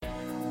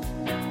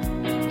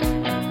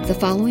The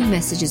following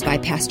message is by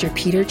Pastor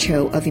Peter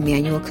Cho of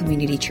Emmanuel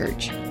Community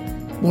Church.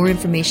 More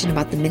information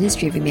about the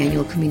ministry of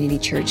Emmanuel Community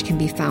Church can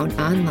be found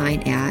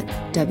online at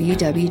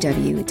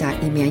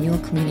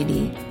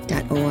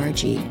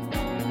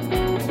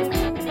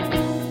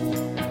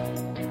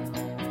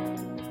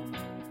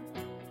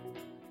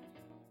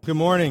www.emmanuelcommunity.org. Good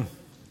morning.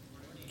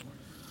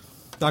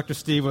 Dr.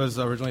 Steve was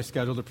originally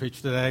scheduled to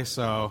preach today,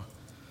 so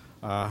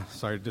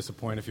sorry to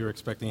disappoint if you were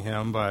expecting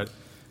him, but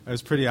it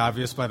was pretty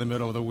obvious by the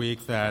middle of the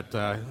week that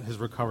his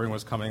recovery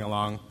was coming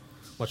along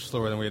much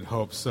slower than we had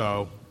hoped,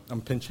 so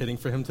I'm pinch hitting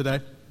for him today.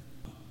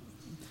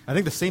 I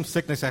think the same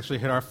sickness actually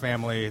hit our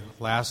family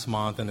last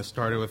month, and it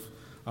started with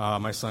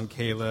my son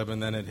Caleb,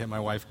 and then it hit my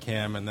wife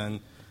Kim, and then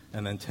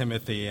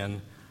Timothy,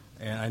 and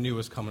I knew it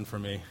was coming for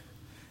me.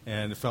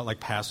 And it felt like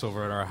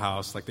Passover at our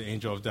house, like the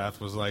angel of death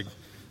was like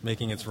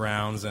making its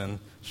rounds, and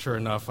sure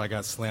enough, I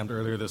got slammed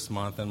earlier this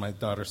month, and my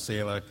daughter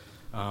Selah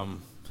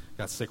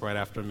got sick right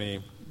after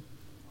me.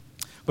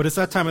 But it's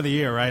that time of the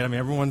year, right? I mean,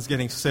 everyone's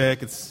getting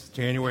sick. It's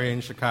January in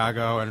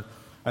Chicago, and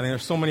I think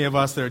there's so many of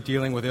us that are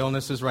dealing with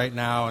illnesses right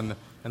now, and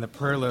the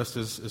prayer list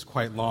is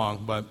quite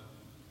long. But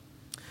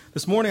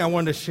this morning I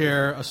wanted to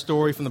share a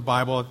story from the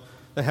Bible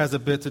that has a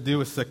bit to do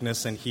with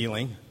sickness and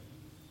healing.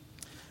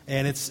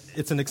 And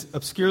it's an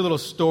obscure little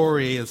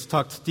story. It's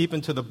tucked deep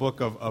into the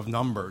book of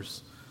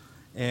Numbers.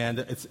 And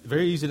it's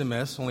very easy to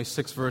miss, only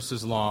 6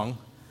 verses long.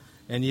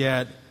 And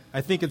yet,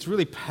 I think it's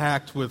really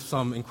packed with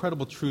some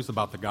incredible truths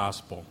about the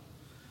gospel.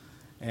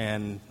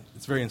 And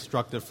it's very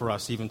instructive for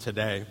us even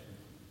today.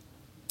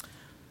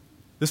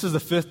 This is the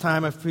 5th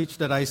time I've preached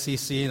at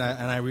ICC, and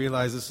I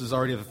realize this is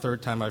already the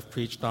 3rd time I've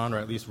preached on, or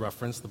at least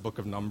referenced, the book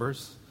of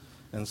Numbers.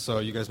 And so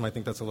you guys might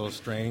think that's a little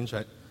strange.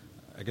 I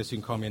guess you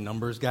can call me a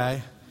numbers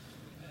guy.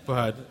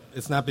 But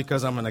it's not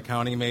because I'm an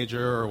accounting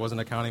major or was an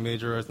accounting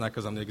major. It's not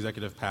because I'm the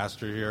executive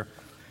pastor here.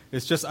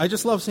 It's just, I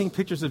just love seeing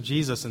pictures of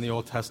Jesus in the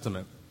Old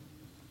Testament.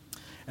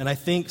 And I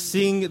think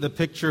seeing the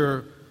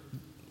picture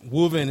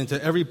woven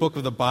into every book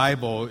of the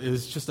Bible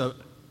is just an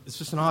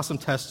awesome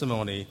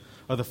testimony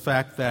of the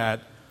fact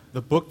that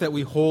the book that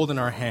we hold in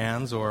our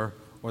hands or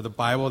the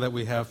Bible that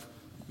we have,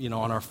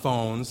 on our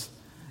phones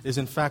is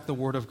in fact the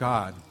Word of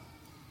God.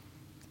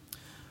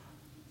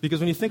 Because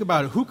when you think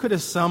about it, who could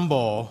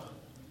assemble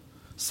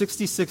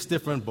 66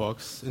 different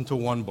books into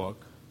one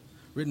book,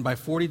 written by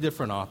 40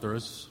 different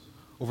authors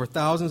over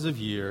thousands of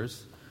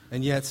years,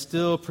 and yet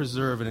still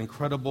preserve an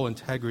incredible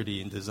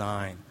integrity in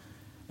design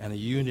and a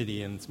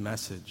unity in its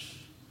message?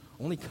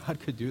 Only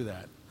God could do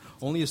that.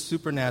 Only a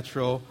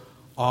supernatural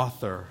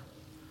author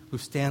who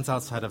stands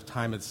outside of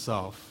time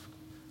itself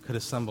could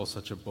assemble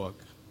such a book.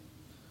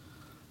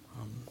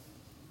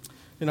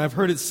 I've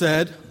heard it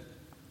said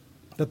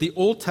that the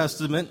Old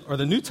Testament or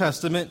the New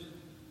Testament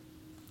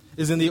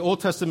is in the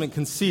Old Testament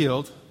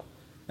concealed,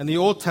 and the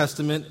Old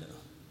Testament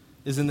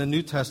is in the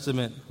New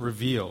Testament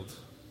revealed.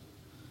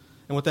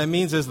 And what that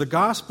means is the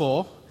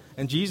gospel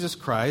and Jesus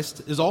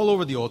Christ is all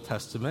over the Old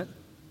Testament,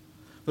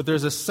 but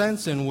there's a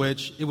sense in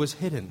which it was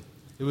hidden,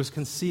 it was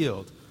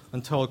concealed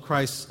until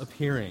Christ's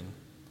appearing.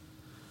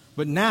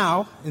 But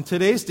now, in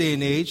today's day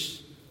and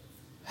age,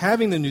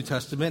 having the New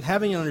Testament,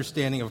 having an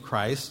understanding of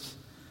Christ,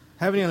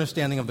 having an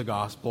understanding of the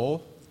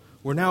gospel,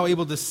 we're now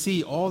able to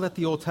see all that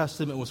the Old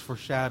Testament was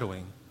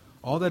foreshadowing,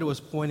 all that it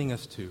was pointing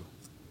us to.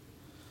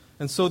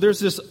 And so there's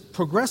this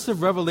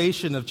progressive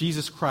revelation of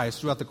Jesus Christ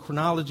throughout the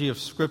chronology of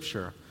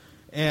Scripture.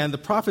 And the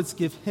prophets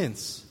give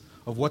hints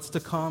of what's to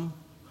come,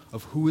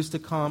 of who is to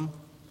come.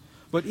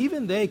 But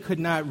even they could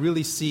not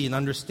really see and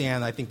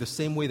understand, I think, the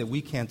same way that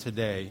we can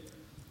today,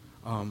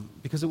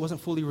 because it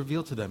wasn't fully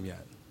revealed to them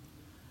yet.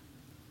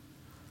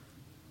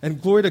 And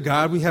glory to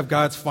God, we have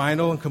God's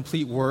final and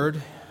complete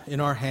word in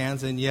our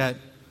hands, and yet,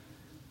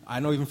 I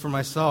know even for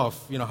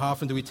myself, how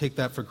often do we take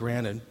that for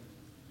granted?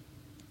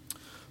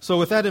 So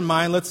with that in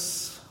mind,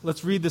 let's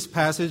read this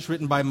passage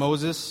written by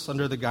Moses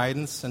under the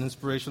guidance and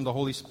inspiration of the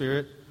Holy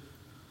Spirit,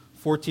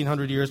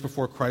 1,400 years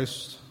before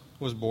Christ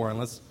was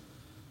born. I'd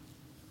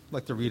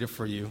like to read it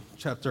for you.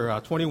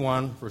 Chapter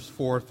 21, verse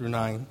 4 through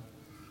 9.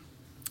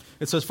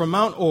 It says, "From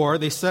Mount Or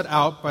they set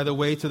out by the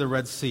way to the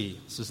Red Sea,"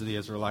 this is the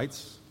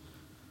Israelites,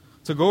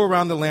 "to go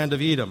around the land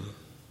of Edom.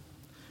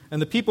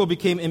 And the people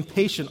became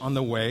impatient on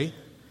the way,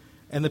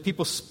 and the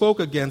people spoke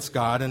against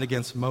God and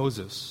against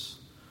Moses.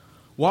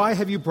 'Why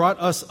have you brought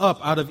us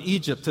up out of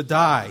Egypt to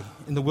die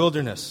in the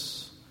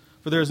wilderness?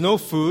 For there is no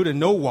food and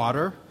no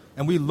water,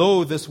 and we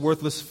loathe this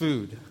worthless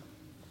food.'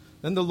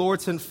 Then the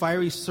Lord sent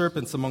fiery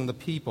serpents among the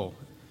people,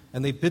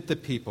 and they bit the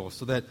people,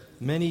 so that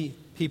many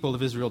people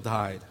of Israel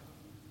died.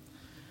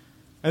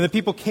 And the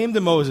people came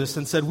to Moses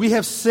and said, 'We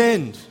have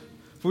sinned,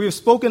 for we have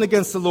spoken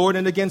against the Lord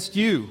and against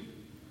you.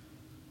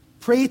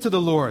 Pray to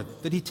the Lord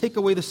that he take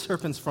away the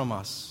serpents from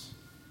us.'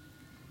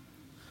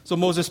 So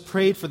Moses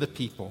prayed for the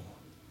people.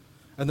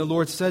 And the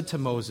Lord said to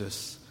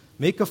Moses,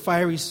 'Make a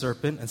fiery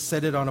serpent and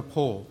set it on a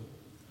pole.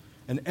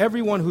 And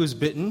everyone who is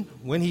bitten,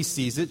 when he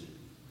sees it,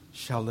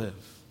 shall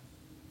live.'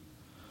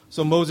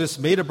 So Moses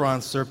made a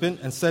bronze serpent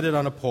and set it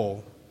on a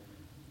pole.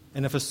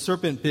 And if a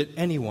serpent bit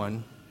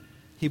anyone,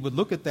 he would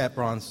look at that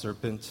bronze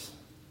serpent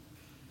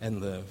and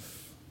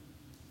live.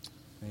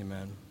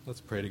 Amen.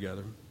 Let's pray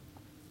together.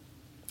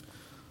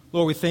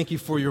 Lord, we thank you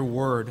for your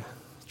word.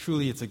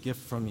 Truly, it's a gift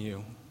from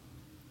you.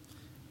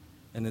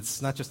 And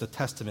it's not just a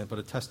testament, but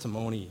a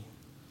testimony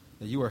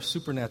that you are a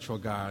supernatural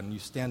God and you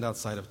stand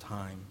outside of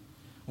time.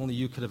 Only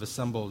you could have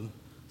assembled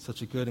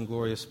such a good and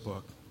glorious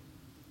book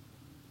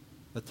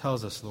that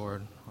tells us,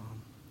 Lord,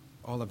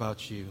 all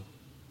about you,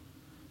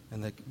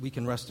 and that we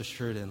can rest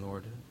assured in,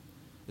 Lord,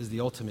 is the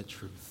ultimate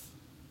truth.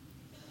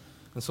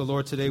 And so,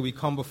 Lord, today we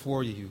come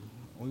before you.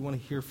 We want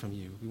to hear from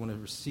you. We want to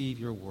receive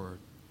your word.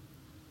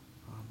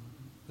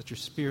 Let your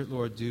Spirit,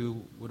 Lord,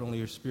 do what only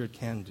your Spirit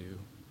can do.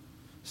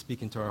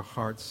 Speak into our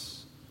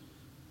hearts.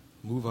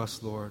 Move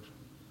us, Lord.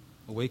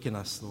 Awaken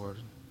us, Lord,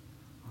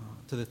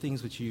 to the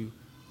things which you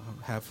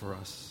have for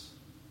us.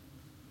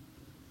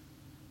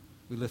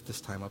 We lift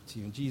this time up to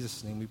you. In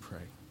Jesus' name we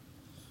pray.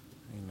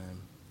 Amen.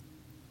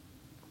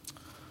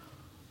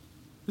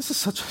 This is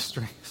such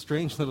a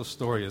strange little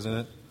story, isn't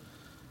it?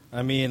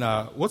 I mean,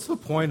 what's the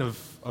point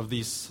of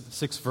these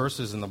 6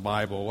 verses in the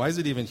Bible? Why is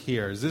it even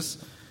here? Is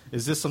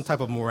this some type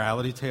of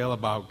morality tale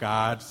about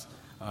God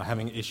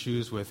having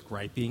issues with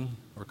griping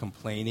or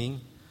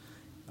complaining?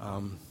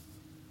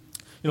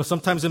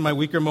 Sometimes in my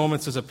weaker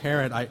moments as a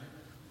parent,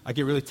 I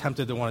get really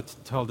tempted to want to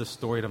tell this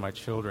story to my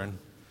children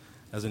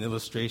as an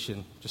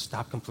illustration. Just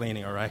stop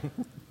complaining, all right?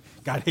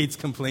 God hates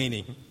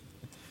complaining.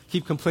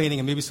 Keep complaining,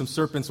 and maybe some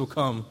serpents will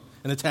come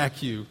and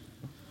attack you.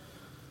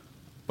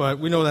 But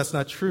we know that's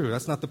not true.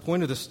 That's not the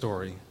point of the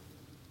story.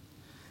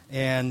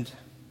 And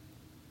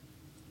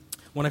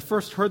when I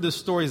first heard this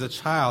story as a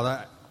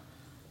child,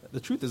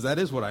 the truth is that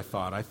is what I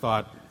thought. I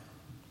thought,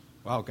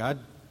 wow, God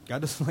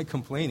doesn't like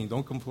complaining.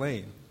 Don't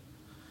complain.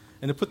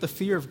 And it put the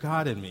fear of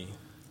God in me.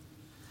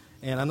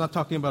 And I'm not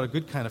talking about a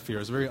good kind of fear.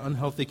 It's a very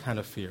unhealthy kind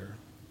of fear.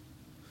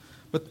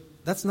 But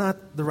that's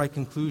not the right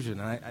conclusion.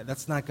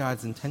 That's not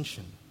God's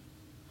intention.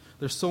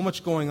 There's so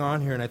much going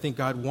on here, and I think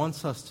God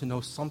wants us to know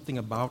something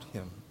about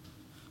him.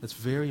 That's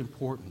very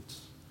important.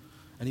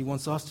 And he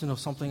wants us to know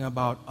something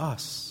about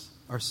us,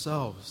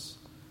 ourselves.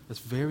 That's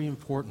very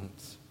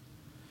important.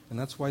 And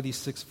that's why these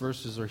 6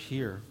 verses are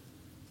here.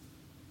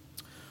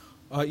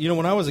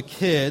 When I was a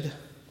kid,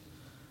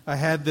 I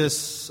had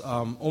this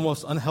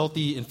almost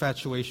unhealthy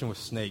infatuation with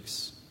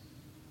snakes.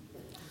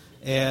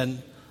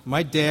 And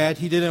my dad,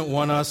 he didn't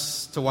want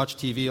us to watch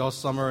TV all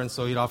summer, and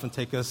so he'd often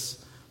take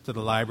us to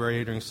the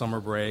library during summer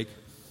break.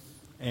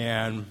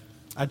 And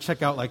I'd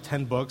check out like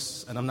 10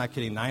 books, and I'm not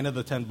kidding, 9 of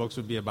the 10 books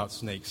would be about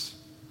snakes.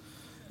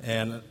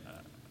 And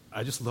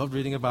I just loved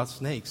reading about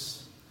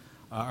snakes.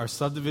 Our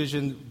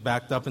subdivision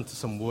backed up into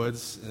some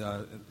woods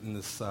in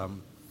this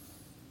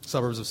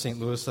suburbs of St.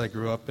 Louis that I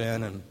grew up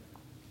in, and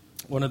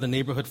one of the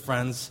neighborhood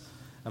friends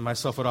and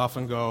myself would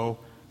often go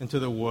into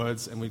the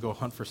woods and we'd go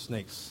hunt for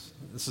snakes.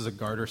 This is a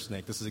garter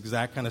snake. This is the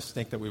exact kind of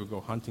snake that we would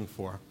go hunting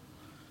for.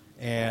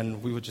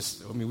 And we would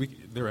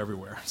they're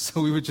everywhere.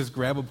 So we would just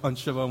grab a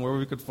bunch of them where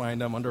we could find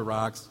them, under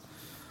rocks,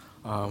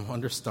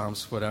 under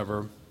stumps,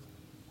 whatever.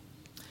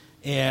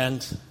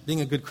 And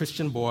being a good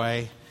Christian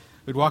boy,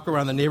 we'd walk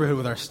around the neighborhood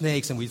with our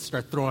snakes and we'd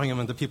start throwing them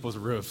into people's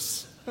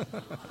roofs.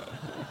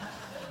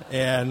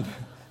 And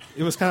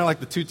it was kind of like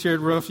the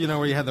 2-tiered roof,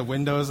 where you had the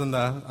windows on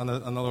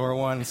the lower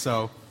one.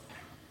 So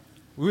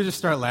we would just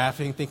start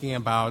laughing, thinking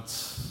about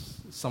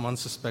some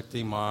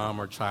unsuspecting mom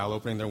or child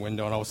opening their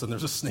window, and all of a sudden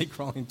there's a snake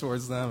crawling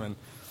towards them.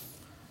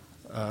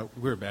 And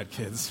we were bad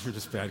kids. We were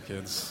just bad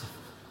kids.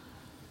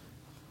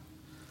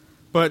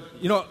 But,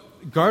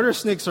 garter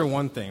snakes are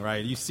one thing,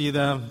 right? You see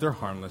them, they're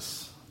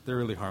harmless. They're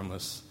really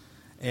harmless.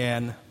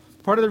 And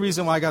part of the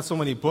reason why I got so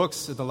many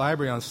books at the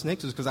library on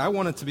snakes is because I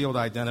wanted to be able to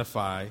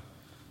identify,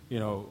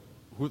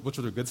 which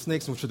are the good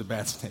snakes and which are the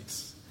bad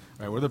snakes.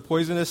 Right? What are the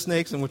poisonous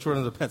snakes and which one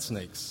are the pet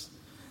snakes?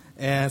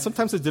 And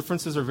sometimes the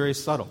differences are very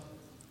subtle.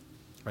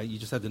 Right? You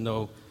just have to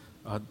know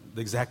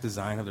the exact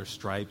design of their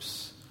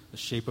stripes, the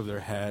shape of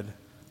their head,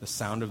 the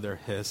sound of their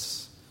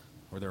hiss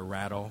or their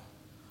rattle.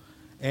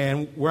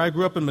 And where I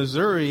grew up in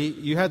Missouri,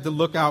 you had to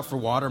look out for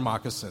water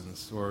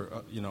moccasins,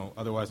 or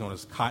otherwise known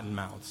as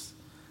cottonmouths.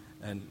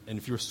 And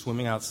if you were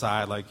swimming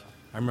outside, like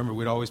I remember,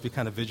 we'd always be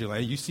kind of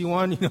vigilant. You see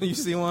one? You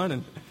see one?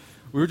 And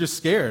we were just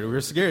scared. We were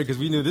scared because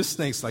we knew this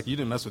snake's like, you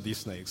didn't mess with these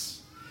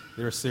snakes.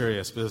 They were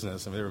serious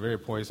business, and they were very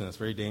poisonous,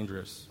 very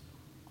dangerous.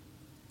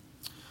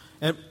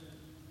 And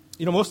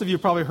most of you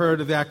probably heard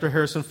of the actor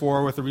Harrison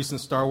Ford with the recent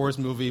Star Wars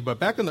movie, but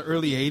back in the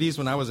early 80s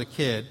when I was a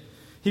kid,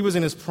 he was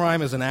in his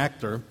prime as an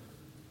actor.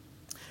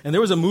 And there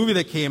was a movie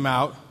that came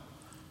out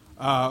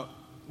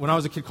when I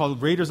was a kid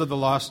called Raiders of the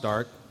Lost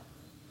Ark,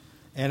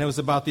 and it was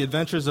about the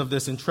adventures of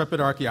this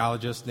intrepid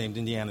archaeologist named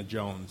Indiana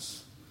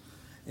Jones.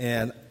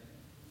 And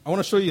I want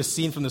to show you a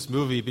scene from this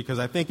movie because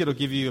I think it'll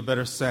give you a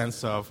better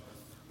sense of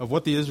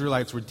what the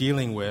Israelites were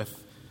dealing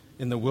with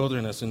in the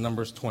wilderness in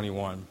Numbers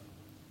 21.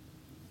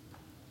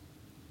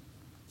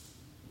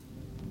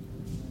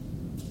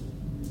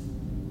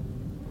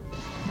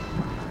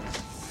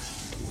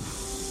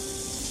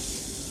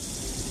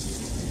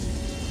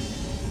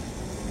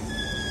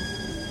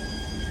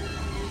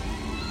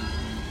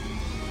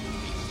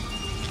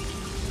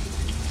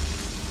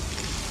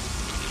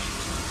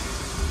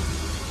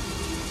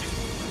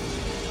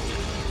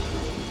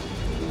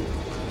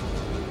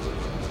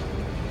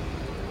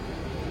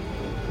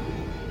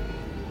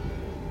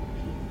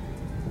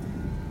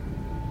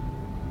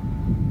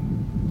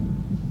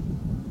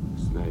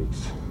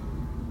 Snakes.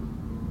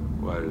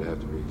 Why did it have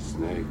to be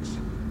snakes?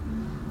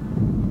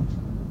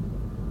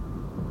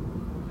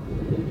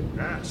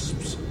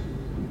 Asps.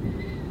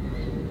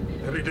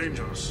 Very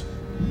dangerous.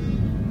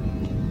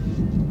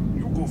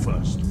 You go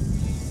first.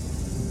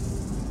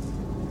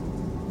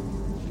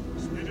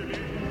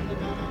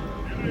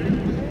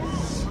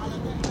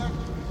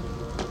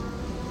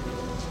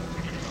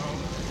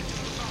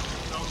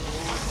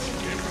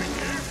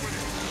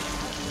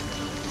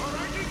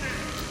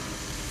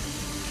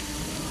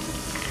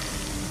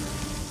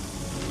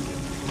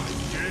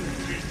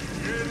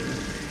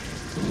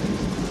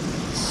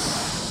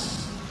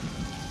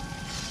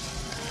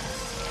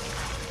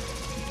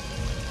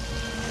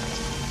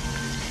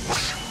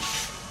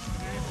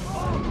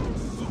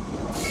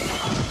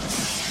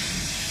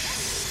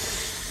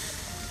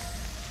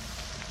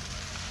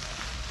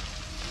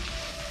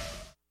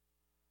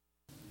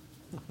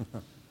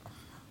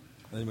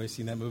 Anybody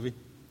seen that movie?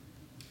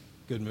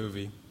 Good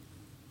movie.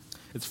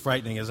 It's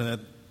frightening, isn't it?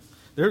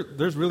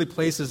 There's really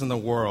places in the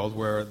world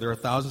where there are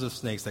thousands of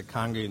snakes that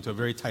congregate into a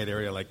very tight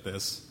area like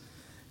this.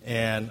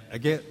 And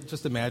again,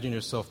 just imagine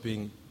yourself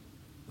being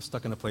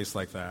stuck in a place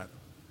like that.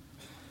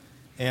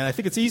 And I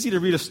think it's easy to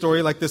read a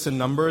story like this in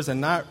Numbers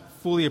and not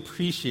fully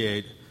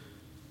appreciate,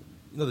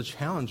 the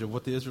challenge of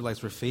what the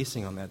Israelites were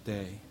facing on that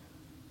day.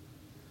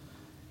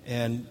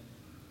 And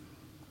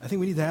I think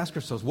we need to ask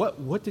ourselves,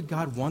 what did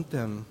God want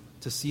them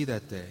to see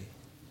that day?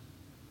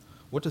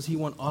 What does he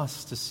want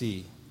us to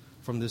see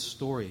from this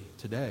story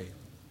today?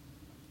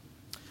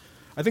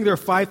 I think there are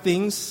 5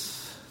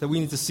 things that we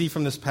need to see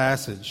from this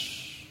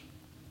passage.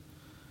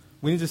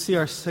 We need to see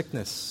our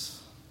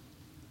sickness.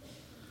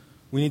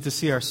 We need to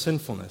see our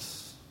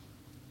sinfulness.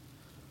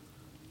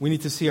 We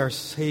need to see our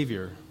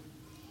Savior.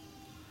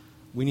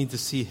 We need to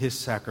see his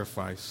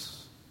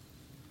sacrifice.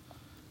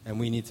 And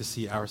we need to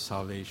see our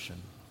salvation.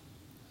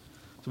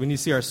 So we need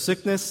to see our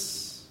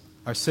sickness,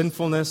 our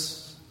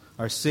sinfulness,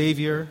 our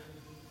Savior,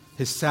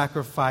 his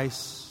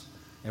sacrifice,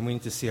 and we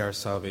need to see our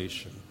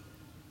salvation.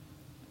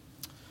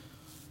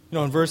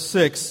 In verse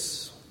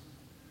 6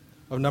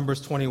 of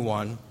Numbers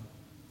 21,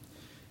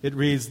 it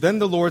reads, "Then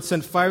the Lord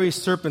sent fiery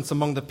serpents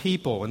among the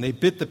people, and they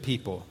bit the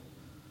people,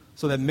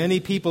 so that many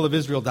people of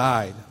Israel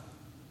died."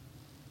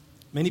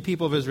 Many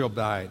people of Israel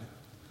died.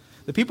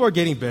 The people are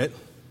getting bit,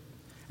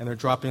 and they're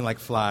dropping like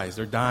flies.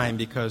 They're dying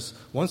because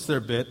once they're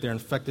bit, they're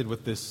infected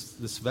with this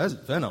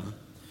venom.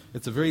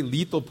 It's a very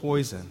lethal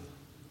poison.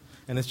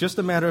 And it's just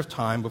a matter of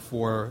time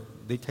before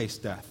they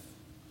taste death.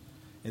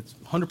 It's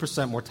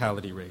 100%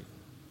 mortality rate.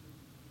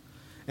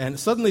 And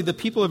suddenly the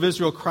people of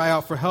Israel cry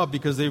out for help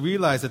because they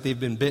realize that they've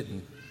been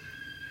bitten.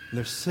 And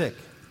they're sick.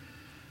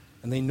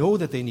 And they know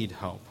that they need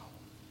help.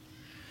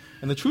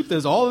 And the truth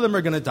is, all of them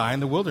are going to die in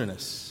the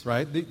wilderness,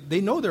 right?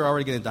 They know they're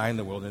already going to die in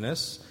the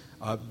wilderness.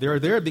 They're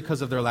there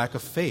because of their lack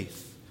of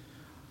faith.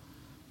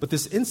 But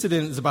this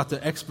incident is about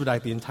to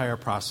expedite the entire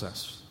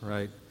process,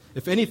 right?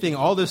 If anything,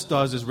 all this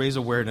does is raise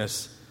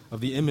awareness of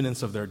the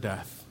imminence of their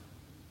death.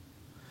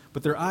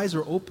 But their eyes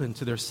are open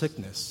to their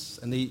sickness,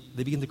 and they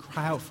begin to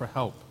cry out for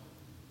help.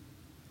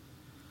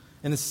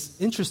 And it's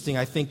interesting,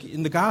 I think,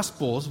 in the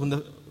Gospels, when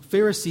the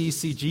Pharisees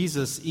see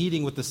Jesus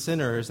eating with the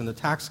sinners and the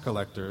tax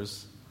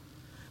collectors,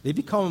 they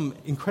become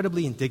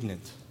incredibly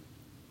indignant.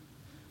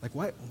 Like,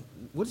 what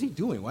is he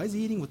doing? Why is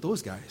he eating with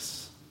those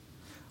guys?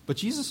 But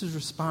Jesus'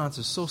 response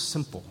is so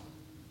simple.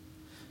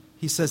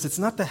 He says, "It's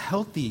not the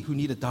healthy who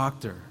need a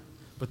doctor,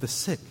 but the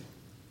sick.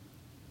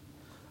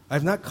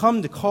 I've not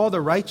come to call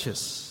the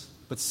righteous,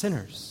 but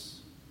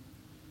sinners."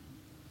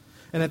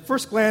 And at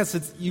first glance,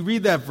 you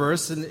read that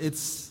verse, and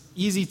it's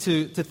easy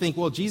to think,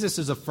 well, Jesus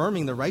is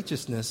affirming the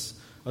righteousness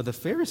of the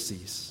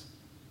Pharisees.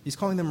 He's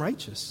calling them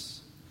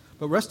righteous.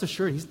 But rest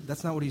assured,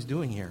 that's not what he's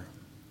doing here.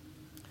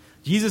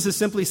 Jesus is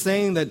simply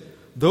saying that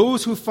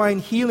those who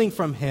find healing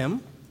from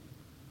him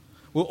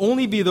will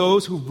only be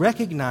those who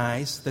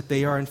recognize that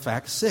they are in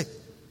fact sick,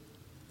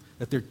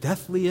 that they're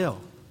deathly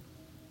ill.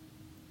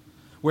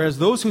 Whereas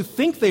those who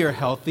think they are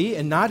healthy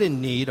and not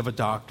in need of a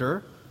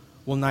doctor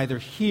will neither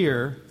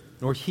hear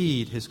nor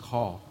heed his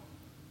call.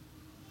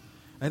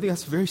 And I think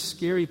that's a very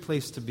scary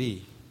place to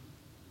be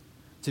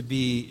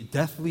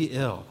deathly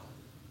ill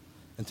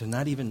and to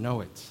not even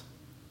know it.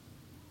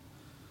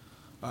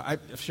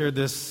 I've shared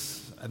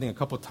this, I think, a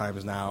couple of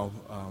times now,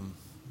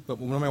 but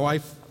when my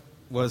wife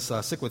was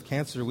sick with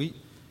cancer,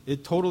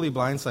 it totally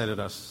blindsided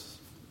us.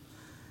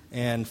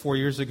 And 4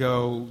 years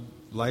ago,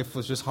 life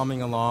was just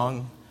humming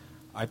along.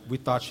 We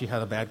thought she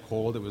had a bad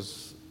cold. It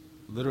was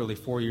literally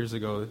 4 years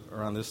ago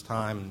around this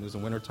time. It was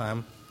in winter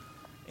time.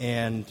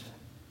 And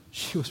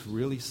she was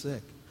really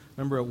sick. I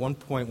remember at one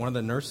point, one of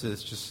the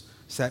nurses just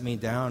sat me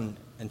down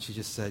and she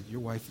just said, "Your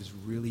wife is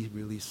really,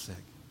 really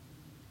sick."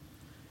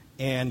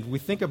 And we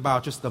think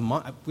about just the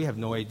month. We have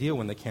no idea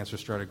when the cancer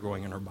started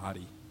growing in her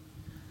body.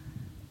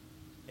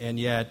 And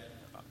yet,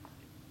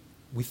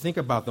 we think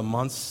about the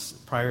months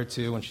prior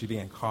to when she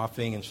began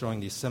coughing and showing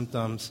these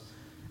symptoms,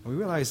 and we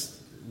realize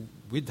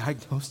we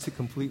diagnosed it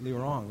completely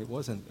wrong. It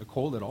wasn't a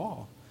cold at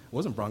all. It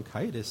wasn't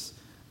bronchitis.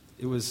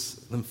 It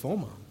was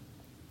lymphoma.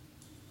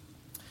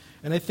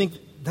 And I think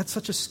that's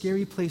such a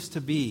scary place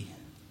to be.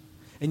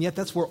 And yet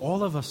that's where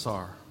all of us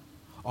are.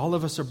 All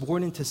of us are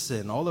born into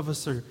sin. All of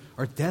us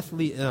are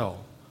deathly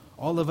ill.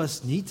 All of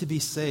us need to be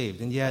saved.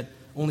 And yet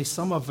only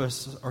some of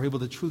us are able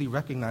to truly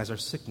recognize our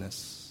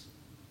sickness.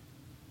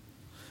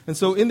 And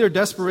so in their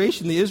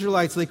desperation, the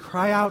Israelites, they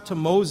cry out to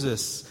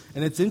Moses.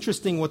 And it's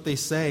interesting what they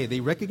say. They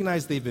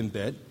recognize they've been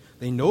bit.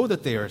 They know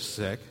that they are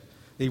sick.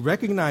 They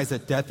recognize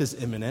that death is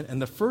imminent.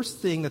 And the first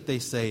thing that they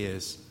say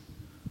is,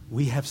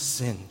 "We have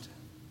sinned.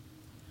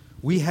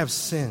 We have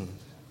sinned."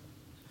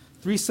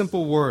 3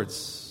 simple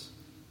words.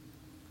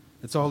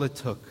 That's all it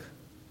took.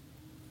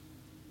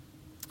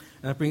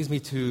 And that brings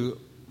me to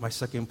my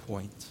second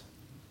point.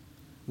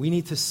 We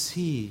need to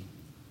see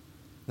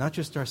not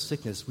just our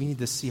sickness, we need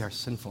to see our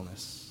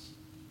sinfulness.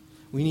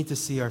 We need to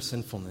see our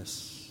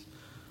sinfulness.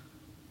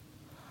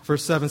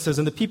 Verse 7 says,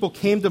 "And the people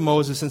came to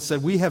Moses and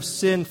said, 'We have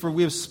sinned, for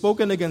we have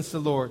spoken against the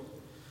Lord.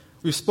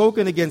 We've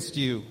spoken against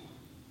you.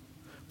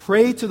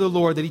 Pray to the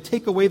Lord that he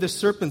take away the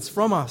serpents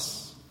from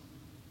us.'"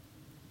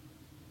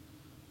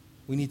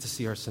 We need to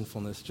see our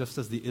sinfulness just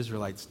as the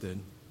Israelites did.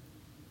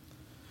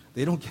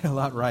 They don't get a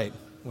lot right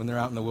when they're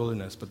out in the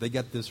wilderness, but they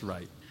get this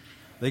right.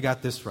 They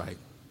got this right.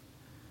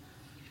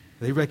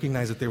 They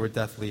recognize that they were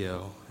deathly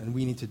ill, and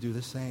we need to do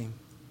the same.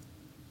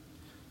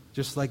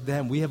 Just like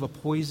them, we have a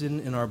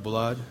poison in our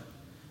blood.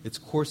 It's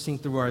coursing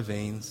through our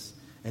veins,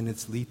 and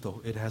it's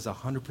lethal. It has a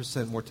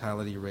 100%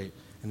 mortality rate,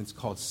 and it's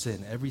called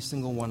sin. Every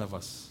single one of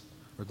us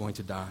are going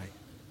to die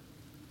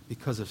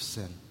because of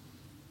sin.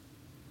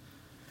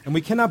 And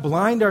we cannot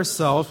blind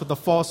ourselves with the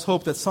false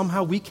hope that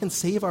somehow we can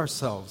save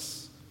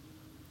ourselves.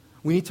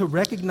 We need to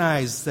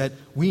recognize that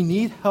we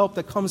need help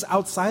that comes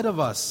outside of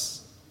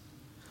us.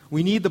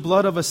 We need the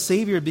blood of a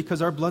Savior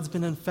because our blood's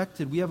been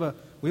infected. We have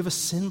a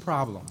sin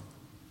problem.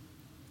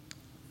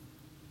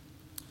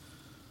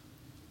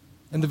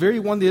 And the very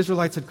one the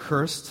Israelites had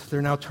cursed,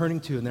 they're now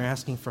turning to and they're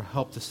asking for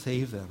help to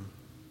save them.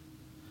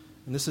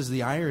 And this is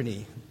the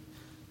irony.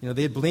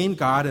 They had blamed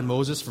God and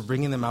Moses for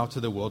bringing them out to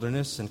the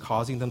wilderness and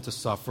causing them to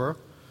suffer,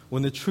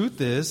 when the truth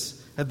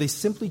is, had they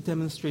simply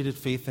demonstrated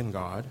faith in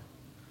God,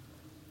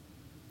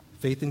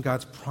 faith in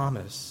God's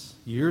promise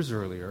years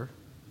earlier,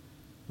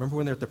 remember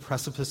when they're at the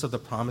precipice of the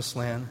promised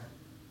land?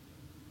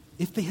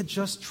 If they had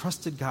just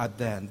trusted God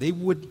then, they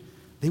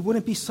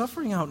wouldn't be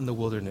suffering out in the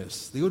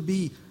wilderness. They would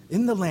be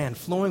in the land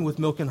flowing with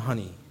milk and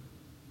honey.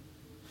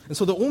 And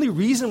so the only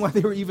reason why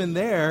they were even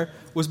there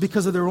was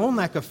because of their own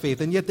lack of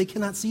faith, and yet they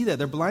cannot see that.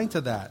 They're blind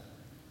to that.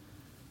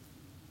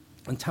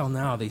 Until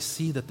now, they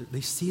see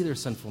their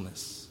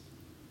sinfulness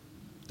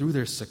through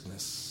their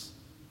sickness.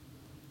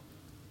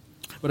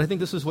 But I think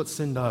this is what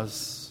sin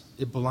does.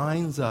 It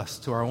blinds us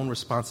to our own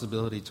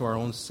responsibility, to our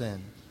own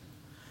sin.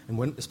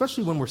 And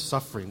especially when we're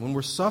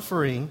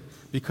suffering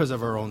because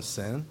of our own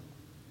sin,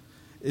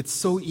 it's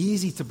so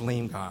easy to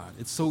blame God.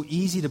 It's so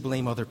easy to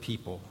blame other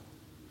people.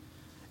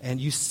 And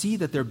you see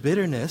that their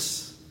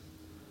bitterness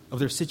of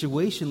their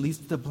situation leads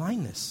to their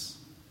blindness.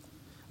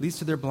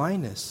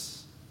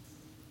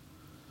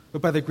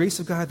 But by the grace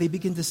of God, they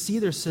begin to see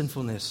their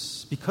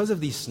sinfulness because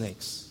of these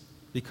snakes,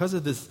 because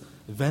of this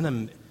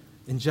venom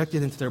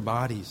injected into their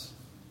bodies.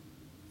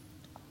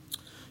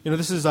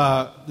 This is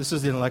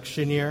the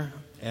election year,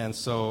 and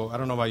so I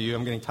don't know about you,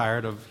 I'm getting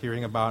tired of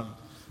hearing about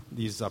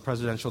these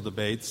presidential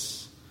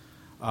debates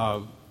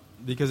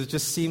because it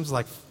just seems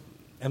like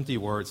empty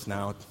words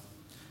now.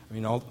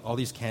 All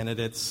these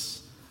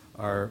candidates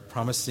are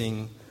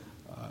promising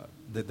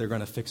that they're going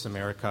to fix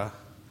America,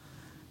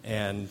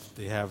 and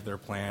they have their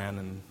plan,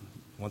 and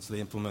once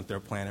they implement their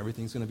plan,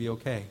 everything's going to be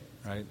okay,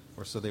 right?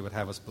 Or so they would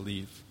have us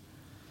believe.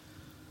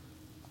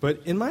 But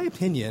in my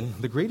opinion,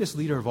 the greatest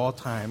leader of all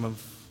time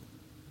of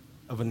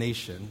a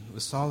nation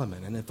was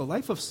Solomon. And if the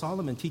life of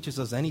Solomon teaches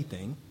us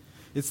anything,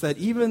 it's that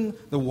even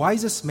the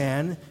wisest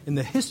man in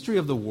the history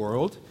of the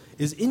world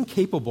is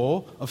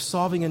incapable of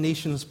solving a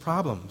nation's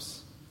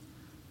problems.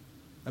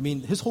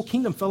 His whole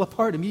kingdom fell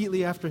apart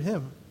immediately after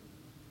him.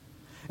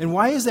 And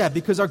why is that?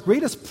 Because our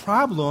greatest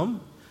problem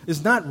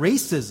is not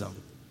racism.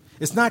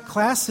 It's not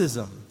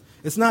classism.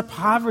 It's not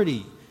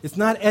poverty. It's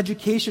not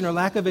education or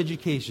lack of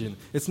education.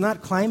 It's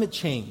not climate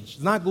change.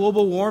 It's not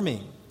global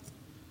warming.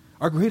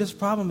 Our greatest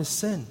problem is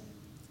sin.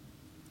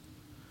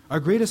 Our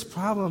greatest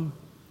problem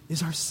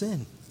is our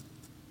sin.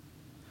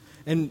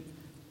 And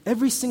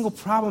every single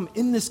problem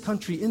in this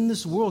country, in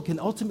this world, can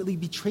ultimately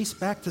be traced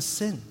back to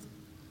sin.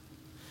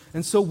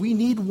 And so we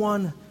need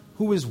one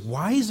who is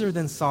wiser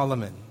than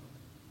Solomon.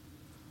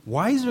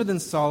 Wiser than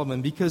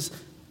Solomon, because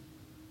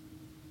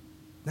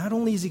not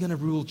only is he going to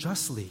rule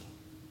justly,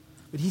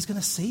 but he's going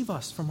to save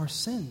us from our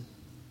sin.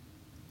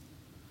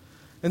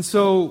 And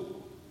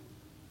so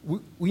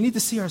we need to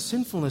see our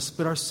sinfulness,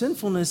 but our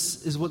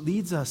sinfulness is what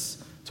leads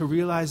us to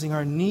realizing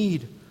our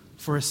need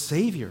for a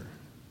Savior.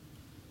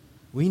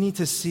 We need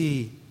to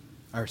see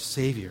our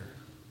Savior.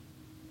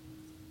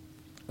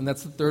 And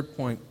that's the third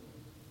point.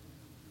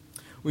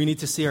 We need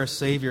to see our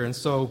Savior. And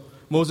so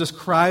Moses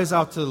cries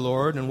out to the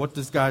Lord, and what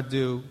does God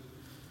do?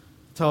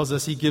 Tells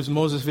us he gives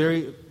Moses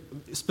very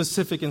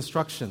specific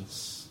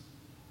instructions.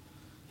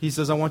 He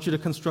says, I want you to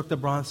construct a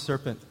bronze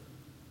serpent.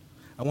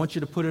 I want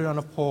you to put it on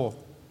a pole.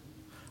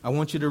 I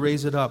want you to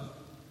raise it up.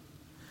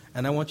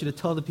 And I want you to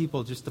tell the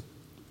people just to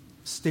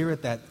stare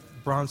at that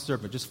bronze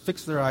serpent. Just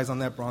fix their eyes on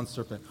that bronze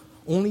serpent.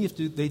 Only if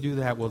they do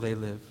that will they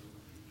live.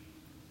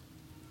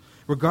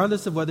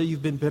 Regardless of whether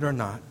you've been bit or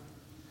not,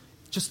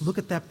 just look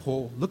at that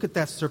pole. Look at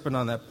that serpent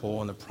on that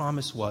pole. And the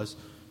promise was,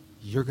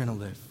 you're going to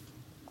live.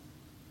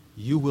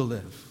 You will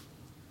live.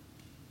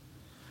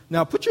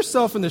 Now, put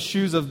yourself in the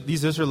shoes of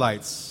these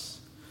Israelites.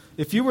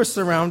 If you were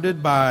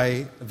surrounded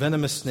by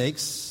venomous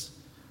snakes,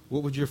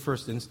 what would your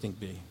first instinct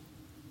be?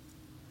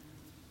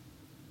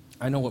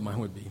 I know what mine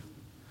would be.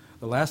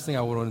 The last thing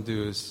I would want to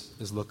do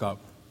is look up.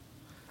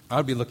 I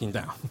would be looking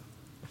down.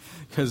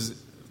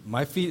 Because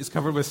my feet is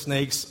covered with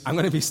snakes. I'm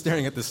going to be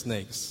staring at the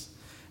snakes.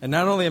 And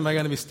not only am I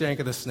going to be staring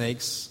at the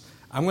snakes,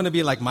 I'm going to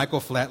be like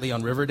Michael Flatley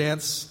on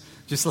Riverdance,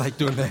 just like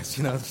doing this,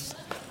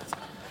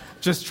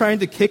 just trying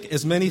to kick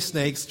as many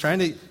snakes, trying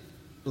to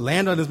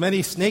land on as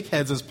many snake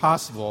heads as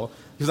possible,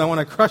 because I want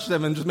to crush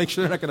them and just make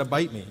sure they're not going to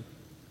bite me.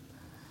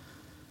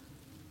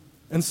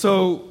 And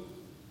so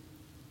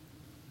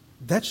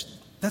that's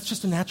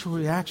just a natural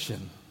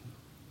reaction.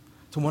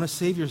 To want to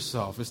save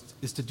yourself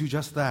is to do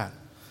just that.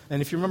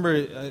 And if you remember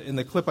in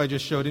the clip I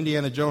just showed,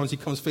 Indiana Jones, he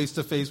comes face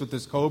to face with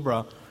this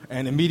cobra,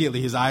 and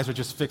immediately his eyes are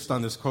just fixed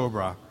on this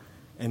cobra.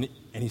 And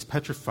he's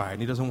petrified,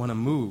 and he doesn't want to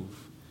move.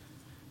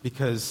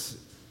 Because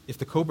if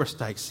the cobra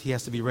strikes, he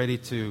has to be ready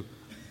to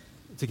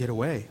get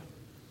away.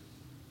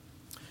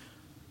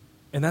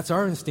 And that's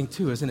our instinct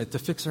too, isn't it? To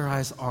fix our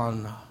eyes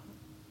on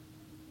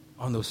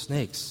those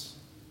snakes,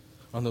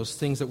 on those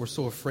things that we're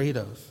so afraid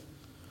of.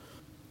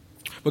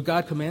 But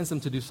God commands them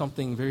to do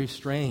something very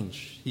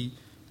strange. He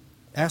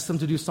asks them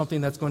to do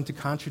something that's going to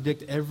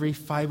contradict every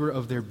fiber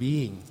of their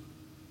being,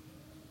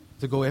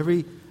 to go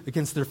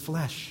against their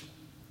flesh.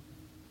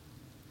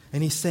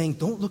 And he's saying,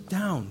 don't look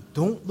down.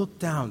 Don't look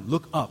down.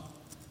 Look up.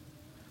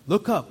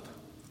 Look up.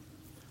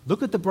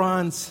 Look at the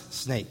bronze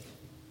snake,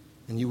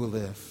 and you will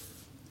live.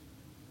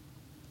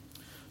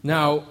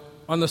 Now,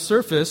 on the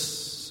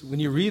surface, when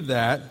you read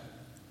that,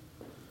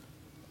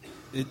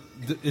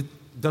 it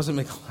doesn't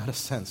make a lot of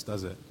sense,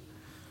 does it?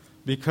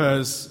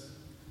 Because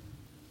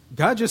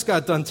God just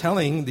got done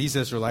telling these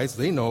Israelites,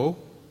 they know,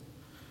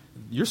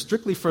 you're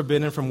strictly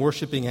forbidden from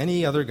worshiping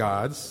any other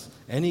gods,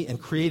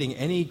 and creating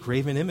any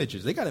graven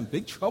images. They got in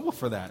big trouble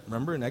for that.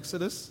 Remember in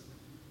Exodus?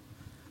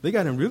 They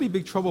got in really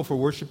big trouble for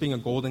worshiping a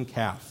golden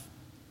calf.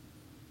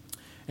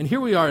 And here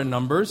we are in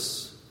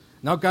Numbers.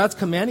 Now God's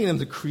commanding them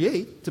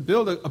to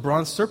build a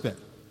bronze serpent.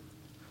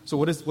 So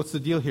what's the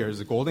deal here?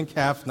 Is a golden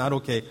calf not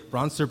okay?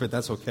 Bronze serpent,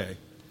 that's okay.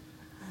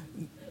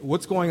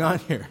 What's going on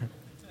here?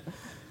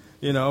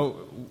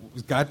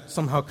 Is God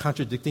somehow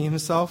contradicting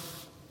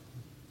himself?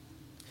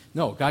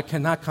 No, God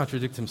cannot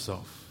contradict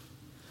himself.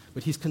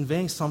 But he's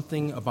conveying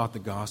something about the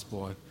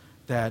gospel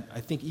that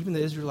I think even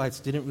the Israelites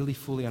didn't really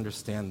fully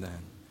understand then.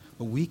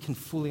 But we can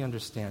fully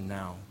understand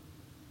now.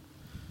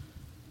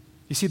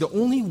 You see, the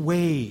only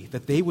way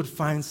that they would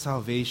find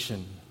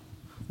salvation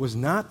was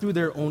not through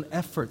their own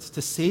efforts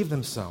to save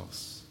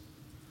themselves,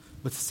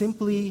 but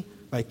simply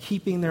by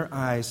keeping their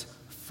eyes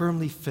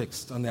firmly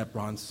fixed on that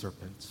bronze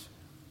serpent.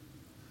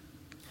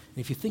 And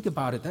if you think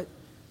about it,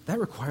 that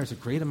requires a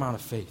great amount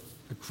of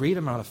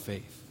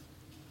faith,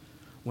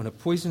 when a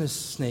poisonous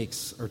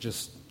snakes are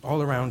just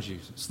all around you,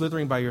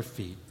 slithering by your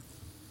feet.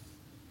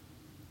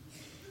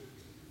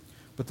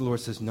 But the Lord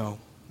says, no.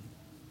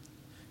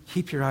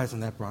 Keep your eyes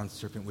on that bronze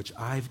serpent, which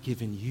I've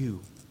given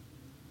you.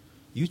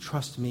 You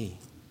trust me.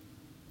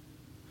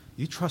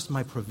 You trust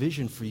my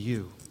provision for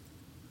you.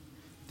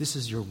 This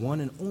is your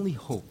one and only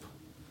hope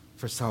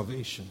for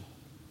salvation.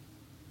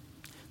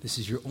 This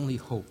is your only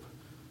hope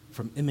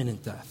from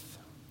imminent death.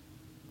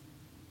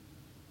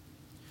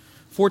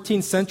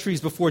 14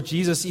 centuries before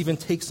Jesus even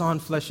takes on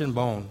flesh and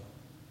bone,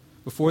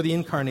 before the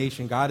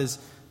incarnation, God is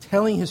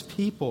telling his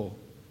people,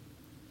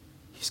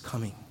 he's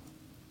coming.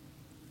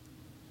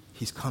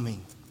 He's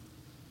coming.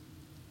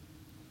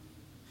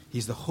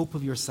 He's the hope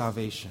of your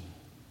salvation.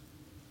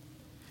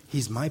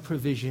 He's my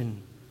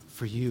provision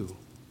for you.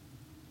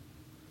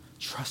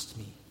 Trust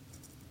me.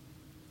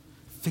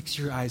 Fix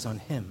your eyes on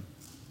him.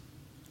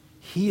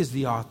 He is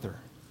the author.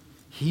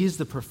 He is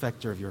the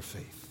perfecter of your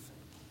faith.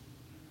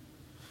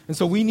 And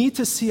so we need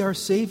to see our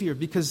Savior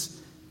because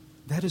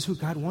that is who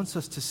God wants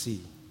us to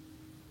see.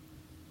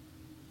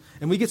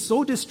 And we get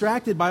so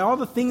distracted by all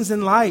the things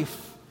in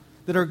life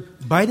that are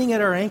biting at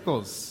our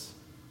ankles.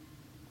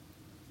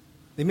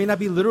 They may not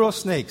be literal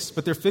snakes,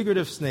 but they're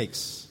figurative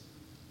snakes.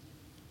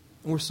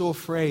 And we're so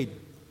afraid.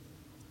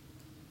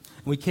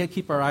 And we can't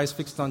keep our eyes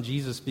fixed on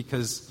Jesus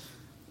because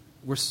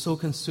we're so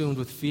consumed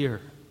with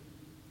fear.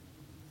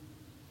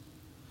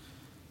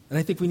 And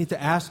I think we need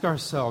to ask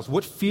ourselves,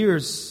 what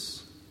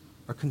fears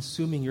are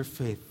consuming your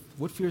faith?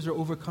 What fears are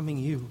overcoming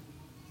you?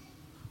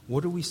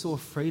 What are we so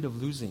afraid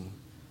of losing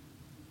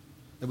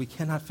that we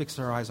cannot fix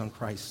our eyes on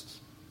Christ?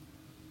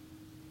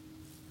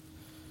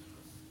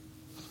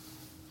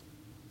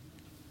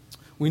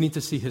 We need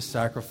to see his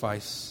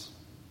sacrifice.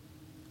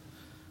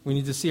 We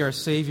need to see our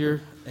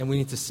Savior, and we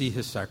need to see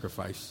his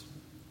sacrifice.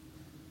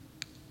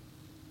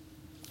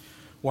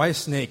 Why a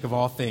snake of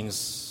all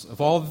things? Of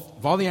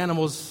all the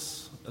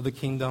animals of the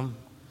kingdom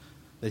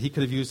that he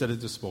could have used at his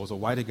disposal,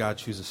 why did God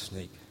choose a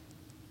snake?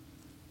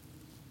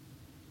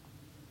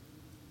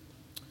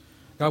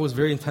 God was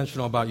very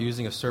intentional about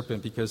using a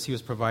serpent because he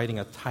was providing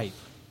a type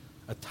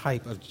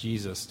of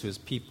Jesus to his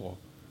people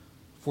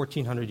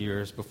 1,400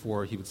 years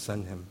before he would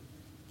send him.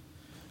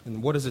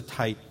 And what is a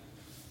type?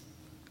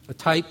 A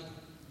type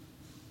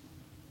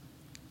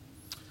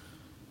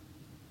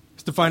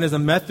is defined as a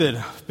method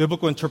of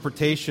biblical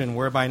interpretation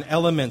whereby an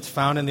element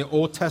found in the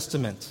Old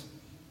Testament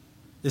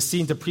is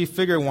seen to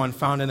prefigure one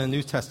found in the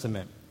New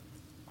Testament.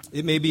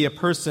 It may be a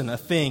person, a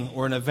thing,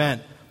 or an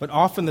event, but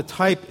often the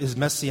type is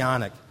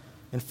messianic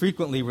and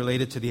frequently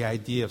related to the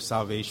idea of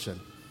salvation.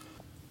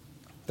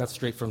 That's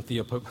straight from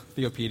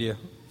Theopedia,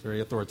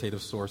 very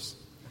authoritative source.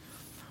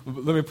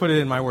 Let me put it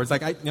in my words. When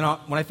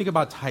I think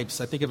about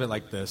types, I think of it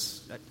like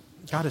this.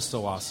 God is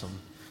so awesome.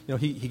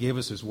 He gave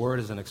us his word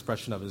as an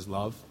expression of his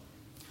love.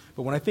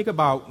 But when I think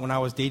about when I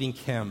was dating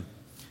Kim,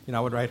 I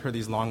would write her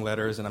these long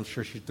letters, and I'm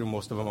sure she threw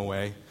most of them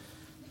away.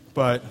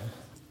 But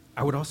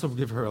I would also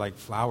give her like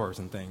flowers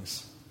and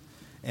things.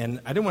 And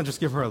I didn't want to just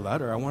give her a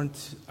letter. I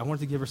wanted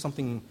to give her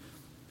something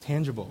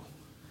tangible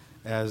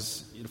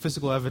as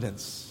physical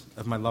evidence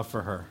of my love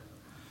for her.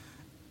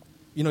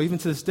 Even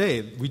to this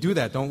day, we do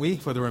that, don't we?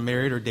 Whether we're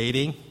married or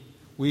dating,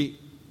 we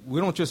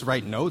don't just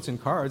write notes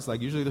and cards.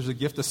 Like usually there's a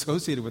gift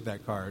associated with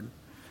that card,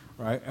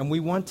 right? And we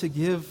want to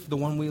give the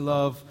one we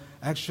love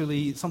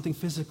actually something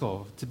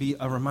physical to be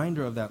a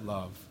reminder of that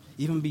love,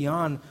 even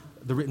beyond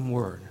the written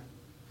word.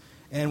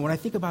 And when I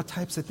think about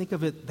types, I think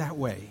of it that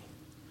way,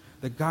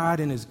 that God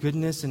in his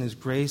goodness and his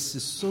grace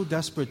is so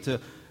desperate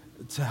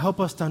to help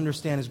us to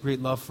understand his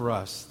great love for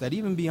us, that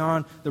even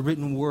beyond the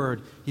written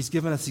word, he's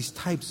given us these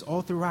types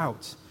all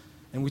throughout.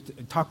 And we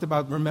talked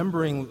about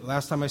remembering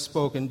last time I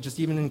spoke, and just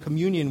even in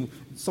communion,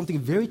 something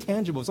very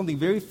tangible, something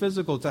very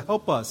physical to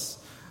help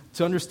us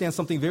to understand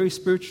something very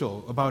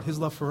spiritual about his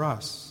love for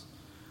us.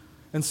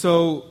 And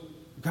so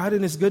God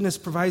in his goodness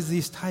provides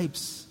these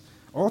types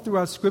all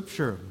throughout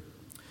Scripture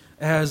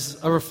as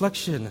a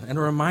reflection and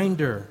a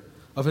reminder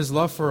of his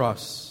love for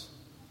us.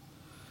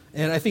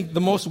 And I think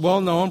the most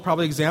well-known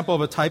probably example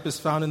of a type is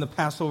found in the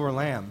Passover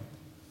lamb.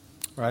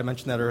 Right, I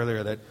mentioned that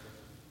earlier, that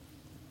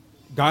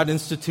God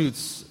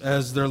institutes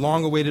as their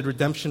long-awaited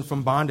redemption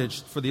from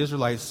bondage for the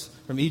Israelites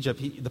from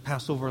Egypt, the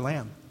Passover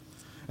lamb.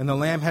 And the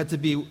lamb had to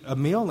be a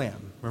male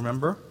lamb,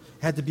 remember?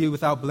 It had to be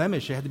without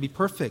blemish. It had to be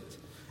perfect.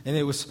 And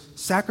it was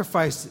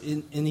sacrificed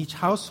in each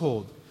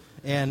household.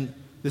 And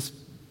this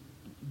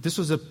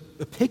was a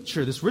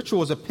picture, this ritual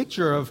was a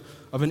picture of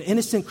an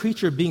innocent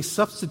creature being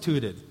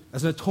substituted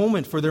as an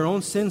atonement for their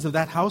own sins of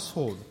that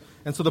household.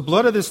 And so the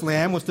blood of this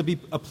lamb was to be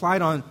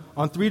applied on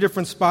 3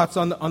 different spots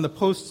on the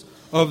posts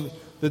of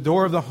the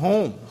door of the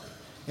home.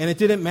 And it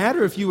didn't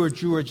matter if you were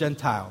Jew or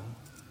Gentile.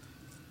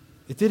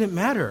 It didn't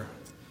matter.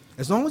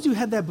 As long as you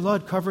had that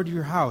blood covered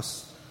your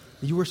house,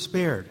 you were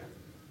spared.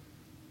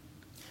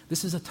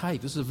 This is a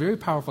type. This is a very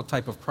powerful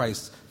type of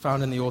Christ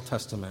found in the Old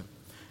Testament.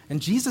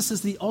 And Jesus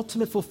is the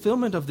ultimate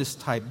fulfillment of this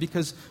type,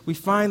 because we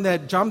find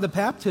that John the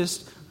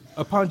Baptist,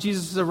 upon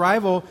Jesus'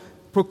 arrival,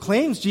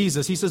 proclaims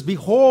Jesus. He says,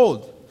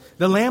 "Behold,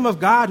 the Lamb of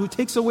God who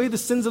takes away the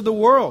sins of the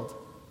world."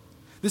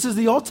 This is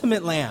the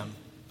ultimate Lamb.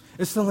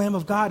 It's the Lamb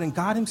of God, and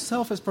God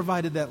himself has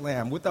provided that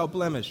Lamb without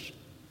blemish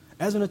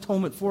as an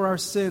atonement for our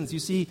sins. You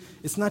see,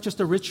 it's not just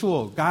a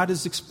ritual. God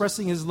is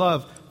expressing his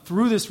love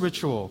through this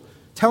ritual,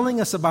 telling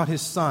us about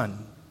his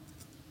Son.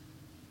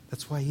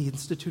 That's why he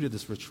instituted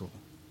this ritual.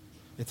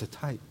 It's a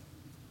type.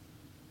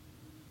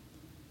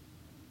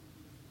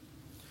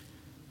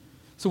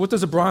 So what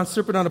does a bronze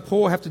serpent on a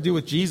pole have to do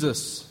with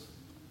Jesus?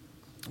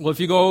 Well, if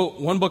you go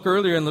one book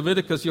earlier in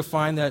Leviticus, you'll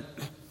find that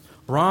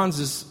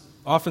bronze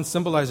often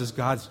symbolizes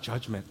God's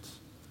judgment.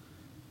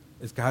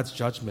 It's God's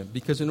judgment.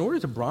 Because in order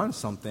to bronze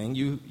something,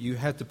 you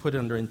had to put it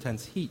under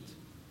intense heat,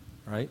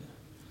 right?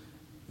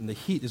 And the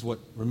heat is what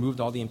removed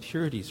all the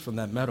impurities from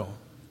that metal.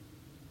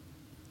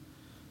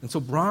 And so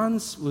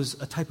bronze was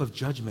a type of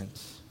judgment.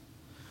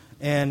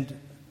 And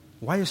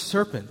why a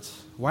serpent?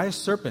 Why a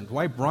serpent?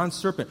 Why bronze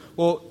serpent?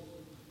 Well,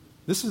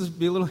 this is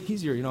be a little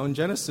easier. In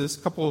Genesis,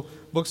 a couple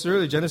books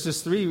earlier,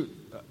 Genesis 3,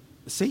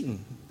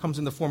 Satan comes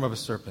in the form of a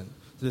serpent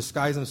to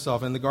disguise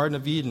himself in the Garden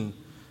of Eden.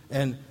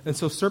 And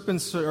so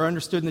serpents are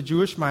understood in the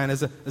Jewish mind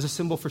as a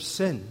symbol for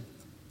sin.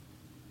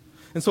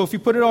 And so if you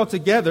put it all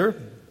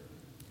together,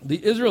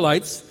 the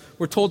Israelites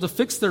were told to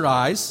fix their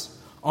eyes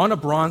on a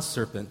bronze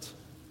serpent.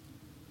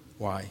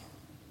 Why?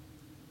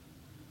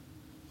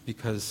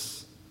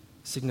 Because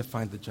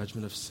signifying the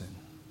judgment of sin.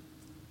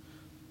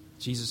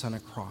 Jesus on a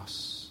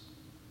cross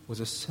was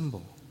a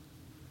symbol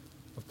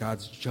of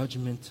God's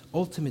judgment,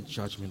 ultimate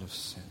judgment of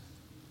sin.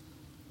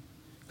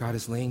 God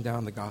is laying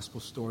down the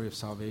gospel story of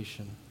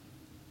salvation,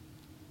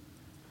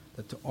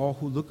 that to all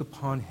who look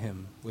upon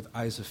him with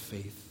eyes of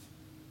faith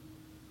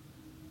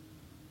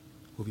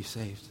will be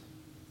saved.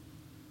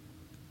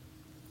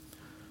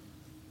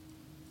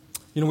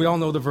 You know, we all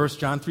know the verse,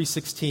 John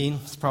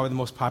 3:16. It's probably the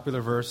most popular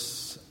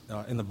verse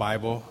in the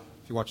Bible.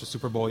 If you watch the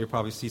Super Bowl, you'll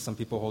probably see some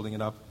people holding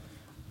it up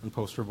on the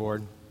poster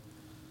board.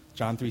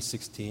 John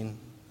 3:16.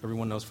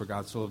 Everyone knows, for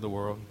God so loved the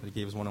world that he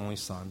gave his one and only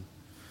Son.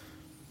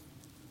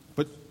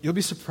 But you'll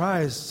be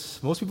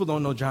surprised, most people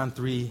don't know John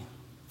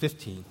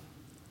 3:15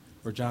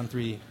 or John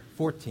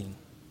 3:14.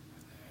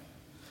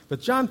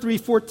 But John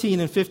 3:14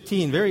 and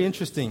 15, very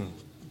interesting.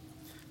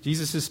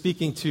 Jesus is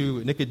speaking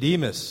to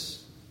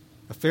Nicodemus,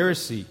 a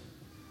Pharisee.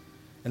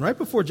 And right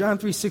before John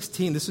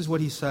 3:16, this is what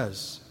he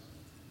says.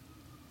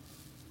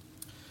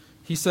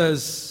 He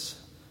says,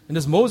 "And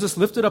as Moses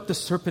lifted up the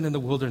serpent in the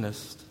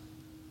wilderness,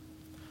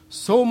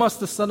 so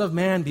must the Son of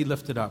Man be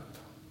lifted up,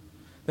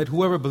 that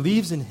whoever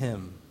believes in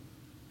him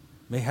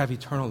may have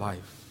eternal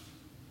life."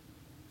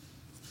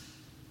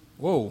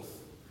 Whoa.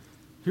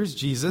 Here's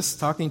Jesus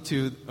talking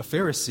to a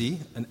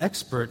Pharisee, an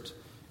expert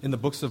in the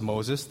books of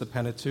Moses, the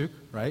Pentateuch,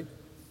 right?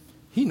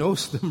 He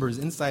knows numbers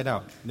inside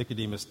out,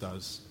 Nicodemus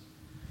does.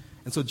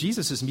 And so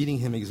Jesus is meeting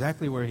him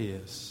exactly where he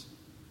is.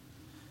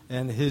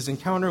 And his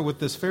encounter with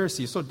this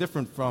Pharisee is so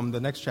different from the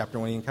next chapter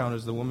when he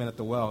encounters the woman at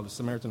the well, the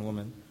Samaritan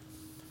woman.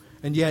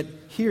 And yet,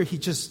 here he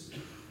just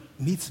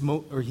meets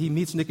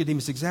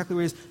Nicodemus exactly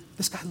where he is.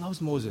 This guy loves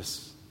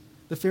Moses.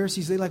 The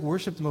Pharisees, they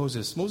worshipped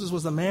Moses. Moses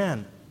was the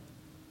man,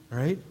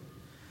 right?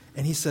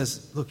 And he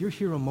says, look, your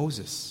hero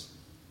Moses,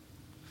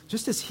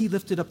 just as he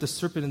lifted up the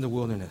serpent in the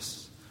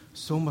wilderness,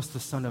 so must the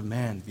Son of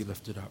Man be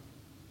lifted up,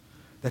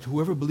 that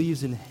whoever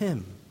believes in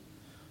him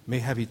may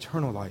have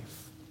eternal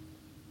life.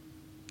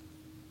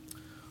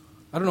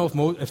 I don't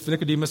know if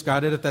Nicodemus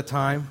got it at that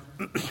time.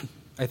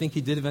 I think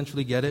he did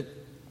eventually get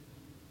it.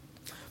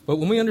 But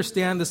when we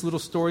understand this little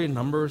story in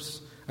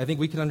Numbers, I think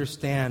we can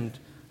understand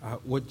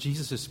what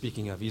Jesus is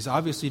speaking of. He's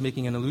obviously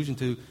making an allusion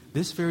to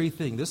this very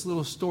thing, this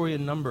little story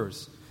in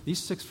Numbers. These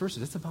 6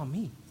 verses, it's about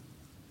me.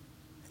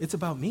 It's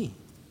about me.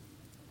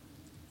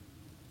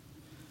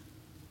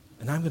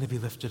 And I'm going to be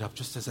lifted up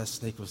just as that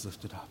snake was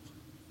lifted up.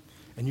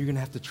 And you're going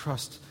to have to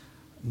trust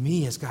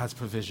me as God's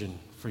provision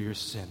for your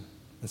sin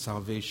and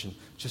salvation,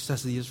 just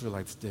as the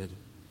Israelites did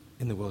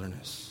in the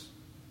wilderness.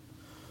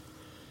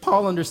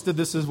 Paul understood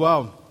this as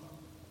well.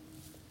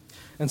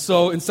 And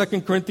so in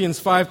 2 Corinthians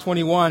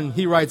 5:21,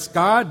 he writes,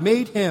 God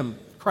made him,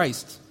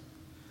 Christ,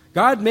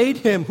 God made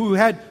him who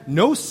had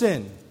no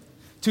sin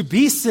to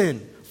be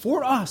sin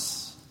for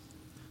us.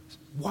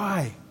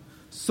 Why?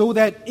 So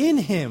that in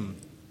him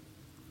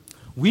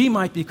we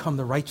might become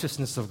the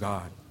righteousness of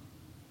God.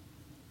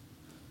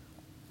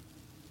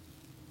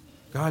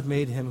 God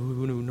made him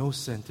who knew no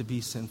sin to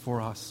be sin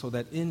for us, so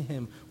that in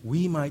him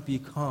we might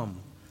become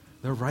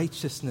the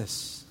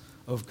righteousness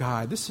of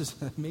God. This is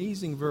an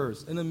amazing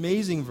verse,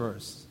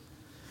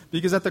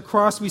 Because at the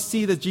cross we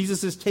see that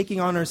Jesus is taking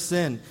on our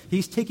sin.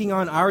 He's taking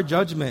on our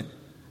judgment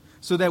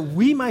so that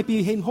we might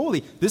be made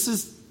holy.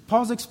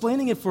 Paul's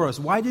explaining it for us.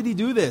 Why did he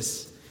do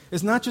this?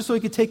 It's not just so he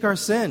could take our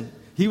sin.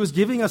 He was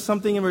giving us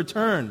something in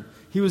return.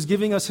 He was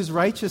giving us his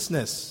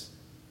righteousness.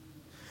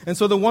 And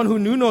so the one who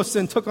knew no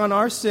sin took on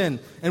our sin,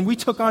 and we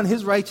took on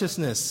his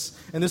righteousness.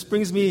 And this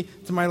brings me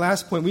to my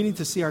last point. We need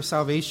to see our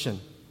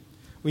salvation.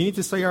 We need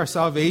to see our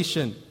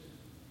salvation.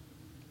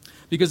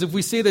 Because if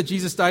we say that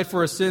Jesus died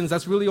for our sins,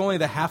 that's really only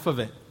the half of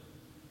it.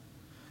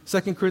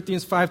 2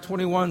 Corinthians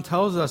 5:21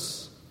 tells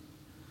us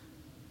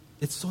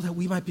it's so that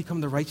we might become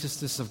the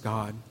righteousness of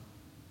God.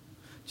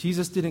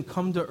 Jesus didn't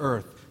come to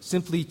earth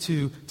simply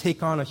to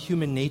take on a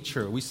human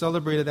nature. We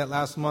celebrated that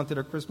last month at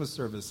our Christmas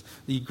service,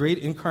 the great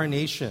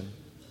incarnation.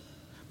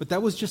 But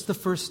that was just the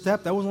first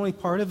step. That was only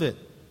part of it.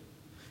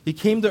 He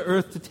came to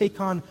earth to take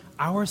on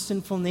our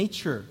sinful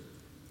nature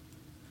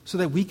so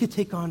that we could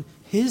take on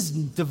his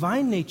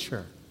divine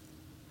nature.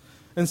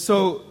 And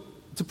so,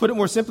 to put it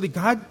more simply,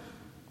 God,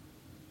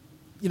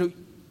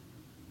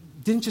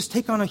 didn't just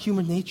take on a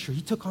human nature.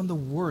 He took on the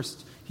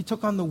worst. He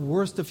took on the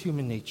worst of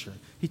human nature.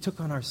 He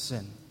took on our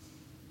sin.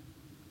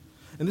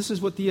 And this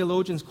is what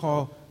theologians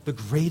call the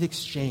great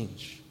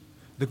exchange.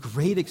 The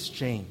great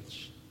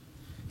exchange.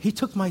 He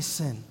took my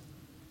sin.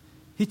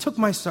 He took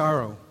my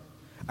sorrow.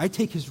 I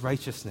take his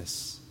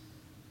righteousness.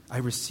 I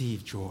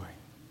receive joy.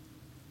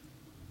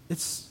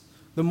 It's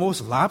the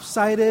most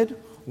lopsided,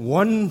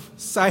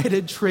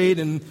 one-sided trade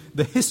in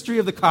the history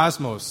of the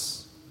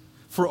cosmos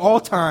for all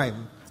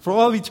time, for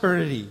all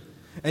eternity.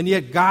 And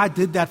yet God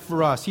did that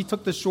for us. He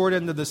took the short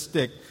end of the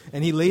stick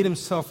and he laid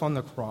himself on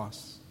the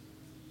cross.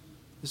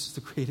 This is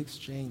the great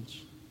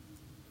exchange.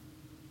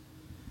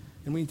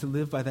 And we need to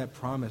live by that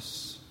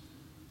promise.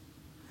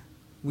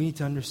 We need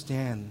to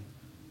understand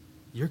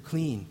you're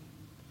clean.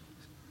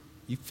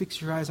 You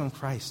fix your eyes on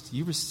Christ.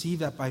 You receive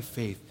that by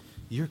faith.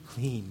 You're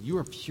clean. You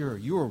are pure.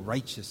 You are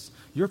righteous.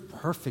 You're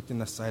perfect in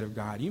the sight of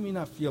God. You may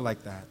not feel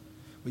like that,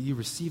 but you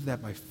receive that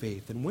by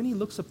faith. And when he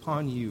looks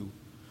upon you,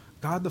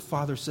 God the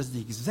Father says the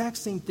exact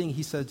same thing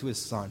he said to his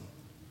Son.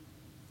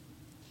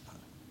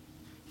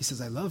 He says,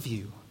 I love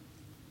you.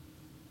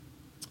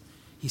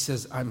 He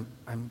says,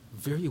 I'm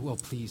very well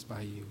pleased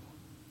by you.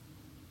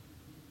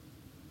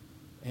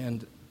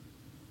 And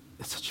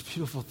it's such a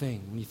beautiful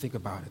thing when you think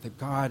about it, that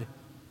God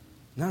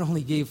not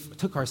only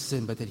took our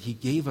sin, but that he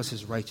gave us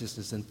his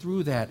righteousness. And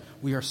through that,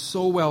 we are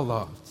so well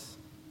loved.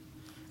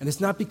 And it's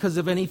not because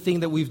of anything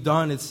that we've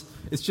done.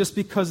 It's just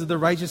because of the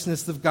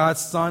righteousness of God's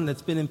Son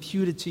that's been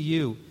imputed to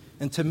you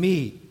and to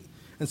me.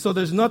 And so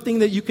there's nothing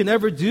that you can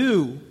ever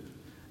do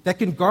that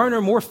can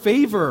garner more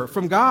favor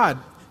from God.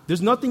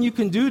 There's nothing you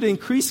can do to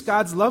increase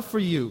God's love for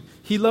you.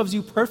 He loves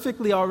you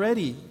perfectly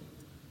already.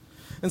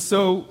 And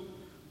so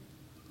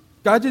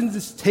God didn't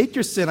just take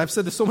your sin. I've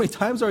said this so many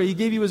times already. He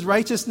gave you his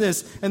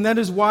righteousness. And that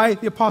is why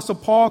the Apostle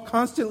Paul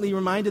constantly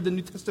reminded the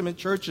New Testament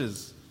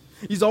churches.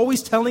 He's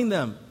always telling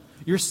them,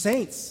 you're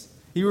saints.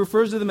 He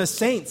refers to them as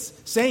saints.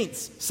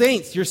 Saints.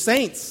 Saints. You're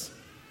saints.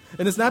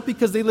 And it's not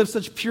because they live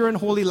such pure and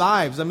holy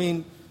lives. I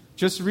mean,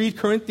 just read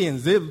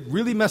Corinthians. They're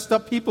really messed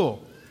up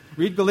people.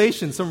 Read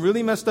Galatians. Some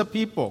really messed up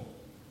people.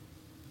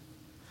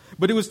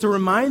 But it was to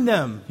remind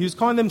them. He was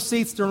calling them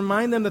saints to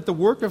remind them that the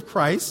work of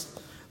Christ,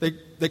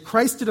 that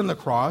Christ did on the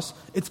cross,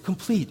 it's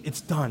complete.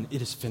 It's done.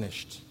 It is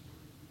finished.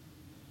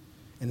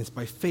 And it's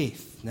by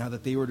faith now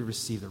that they were to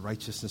receive the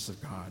righteousness of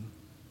God.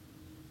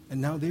 And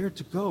now they are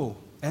to go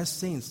as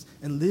saints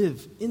and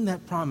live in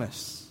that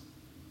promise.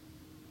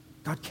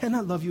 God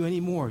cannot love you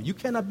anymore. You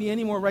cannot be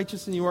any more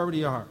righteous than you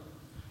already are.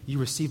 You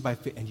receive by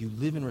faith and you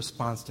live in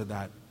response to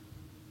that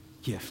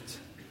gift.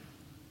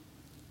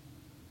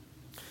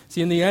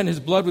 See, in the end, his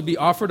blood would be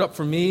offered up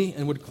for me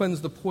and would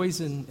cleanse the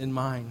poison in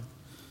mine,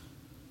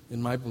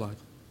 in my blood,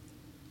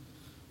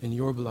 in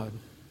your blood.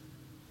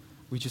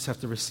 We just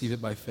have to receive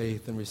it by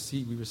faith, and we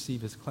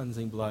receive his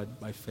cleansing blood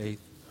by faith.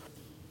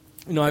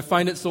 You know, I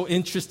find it so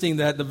interesting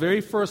that the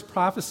very first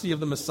prophecy of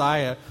the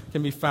Messiah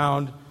can be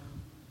found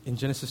in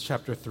Genesis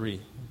chapter 3.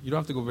 You don't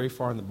have to go very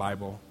far in the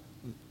Bible.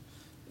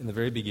 In the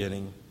very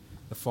beginning,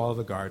 the fall of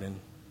the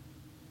garden,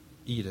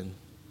 Eden,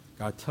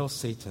 God tells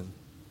Satan,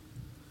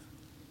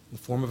 in the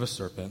form of a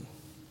serpent,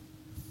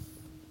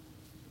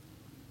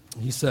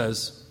 he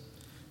says,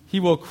 he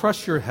will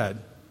crush your head,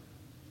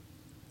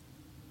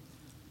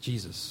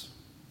 Jesus,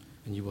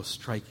 and you will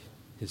strike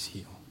his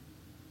heel.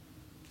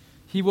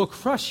 He will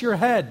crush your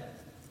head.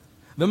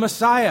 The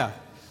Messiah,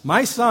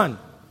 my son,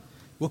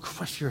 will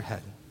crush your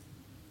head.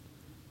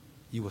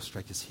 You will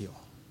strike his heel.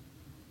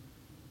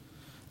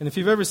 And if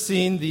you've ever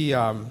seen the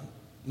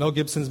Mel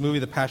Gibson's movie,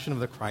 The Passion of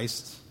the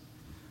Christ,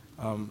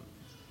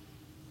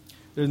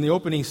 in the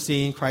opening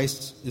scene,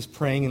 Christ is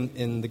praying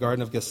in the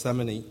Garden of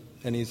Gethsemane,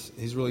 and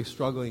he's really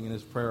struggling in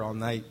his prayer all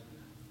night.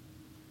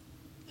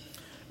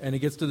 And it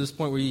gets to this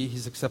point where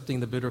he's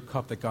accepting the bitter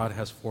cup that God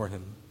has for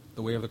him,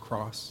 the way of the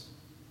cross.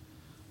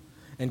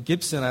 And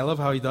Gibson, I love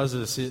how he does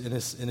this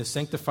in his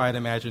sanctified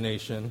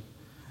imagination.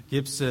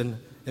 Gibson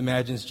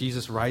imagines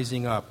Jesus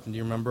rising up. And do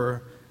you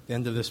remember the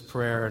end of this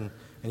prayer? And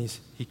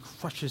he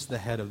crushes the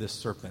head of this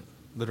serpent,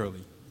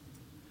 literally.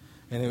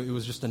 And it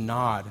was just a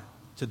nod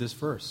to this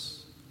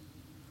verse.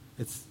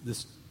 It's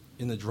this,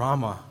 in the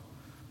drama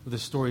of the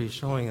story,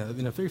 showing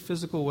in a very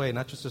physical way,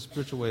 not just a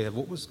spiritual way, of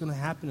what was going to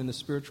happen in the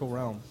spiritual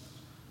realm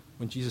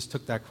when Jesus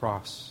took that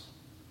cross.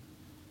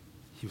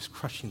 He was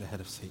crushing the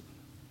head of Satan.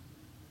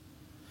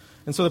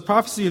 And so the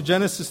prophecy of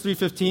Genesis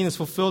 3:15 is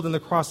fulfilled in the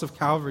cross of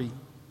Calvary.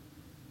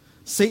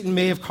 Satan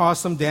may have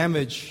caused some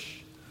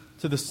damage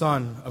to the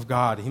Son of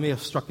God. He may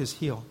have struck his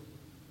heel.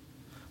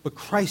 But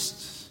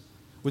Christ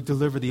would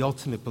deliver the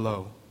ultimate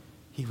blow.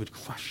 He would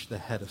crush the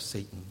head of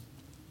Satan.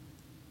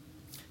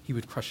 He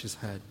would crush his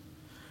head.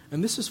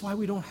 And this is why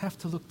we don't have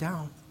to look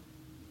down.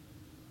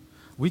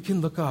 We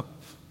can look up.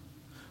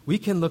 We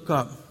can look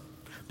up.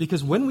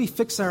 Because when we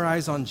fix our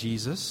eyes on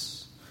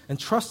Jesus and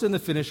trust in the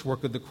finished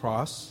work of the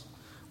cross,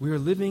 we are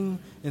living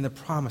in the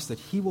promise that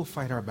he will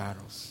fight our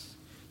battles.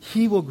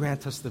 He will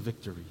grant us the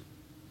victory.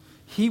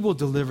 He will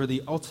deliver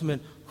the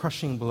ultimate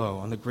crushing blow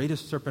on the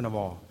greatest serpent of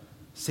all,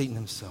 Satan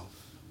himself.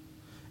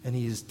 And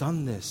he has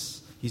done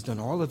this. He's done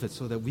all of it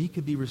so that we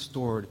could be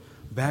restored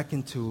back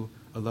into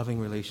a loving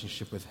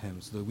relationship with him,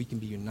 so that we can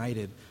be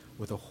united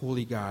with a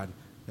holy God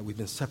that we've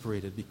been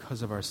separated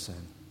because of our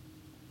sin.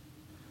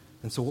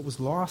 And so what was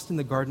lost in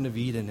the Garden of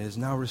Eden is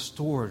now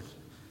restored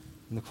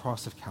in the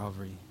cross of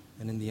Calvary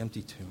and in the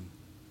empty tomb.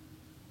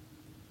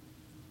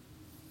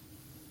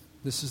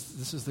 This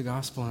is the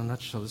gospel in a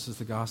nutshell. This is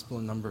the gospel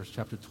in Numbers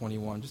chapter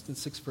 21, just in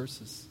 6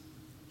 verses.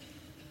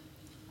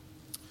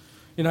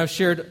 You know, I've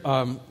shared,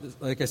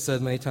 like I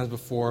said many times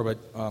before, but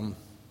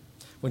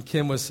when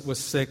Kim was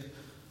sick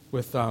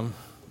with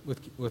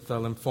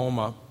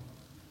lymphoma,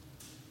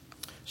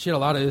 she had a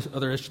lot of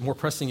other issues, more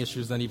pressing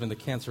issues than even the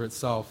cancer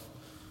itself.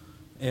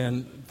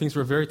 And things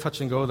were very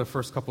touch and go the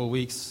first couple of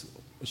weeks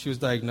she was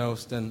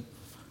diagnosed. And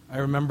I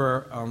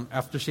remember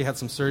after she had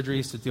some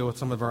surgeries to deal with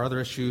some of her other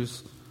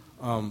issues,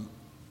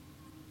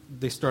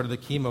 they started the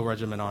chemo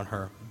regimen on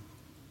her.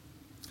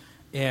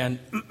 And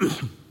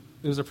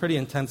it was a pretty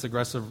intense,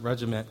 aggressive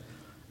regimen.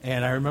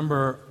 And I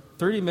remember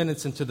 30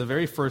 minutes into the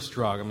very first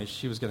drug, I mean,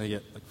 she was going to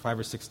get like 5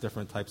 or 6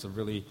 different types of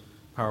really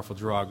powerful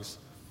drugs.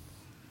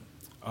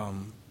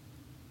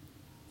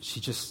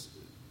 She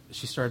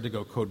started to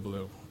go code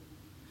blue.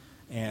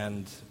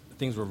 And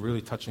things were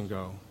really touch and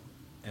go.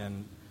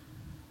 And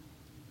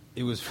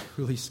it was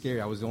really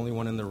scary. I was the only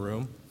one in the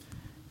room,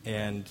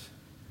 and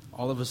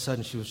all of a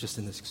sudden she was just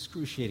in this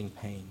excruciating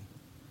pain.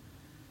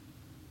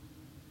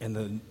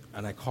 And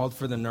I called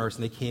for the nurse,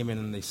 and they came in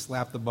and they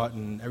slapped the button,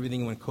 and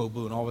everything went cold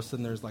blue, and all of a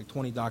sudden there's like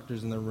 20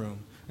 doctors in the room,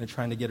 and they're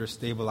trying to get her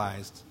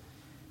stabilized.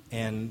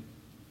 And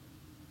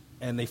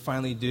they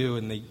finally do,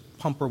 and they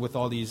pump her with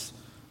all these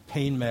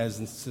pain meds,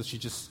 and so she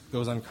just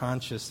goes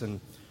unconscious, and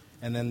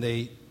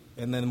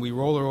then we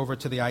roll her over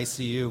to the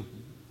ICU.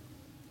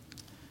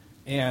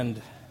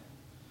 And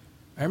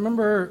I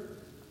remember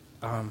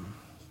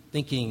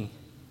thinking,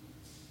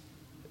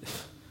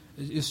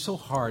 it's so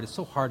hard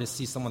to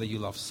see someone that you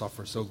love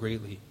suffer so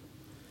greatly.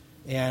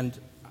 And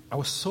I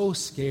was so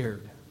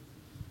scared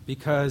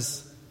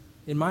because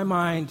in my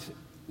mind,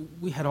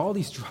 we had all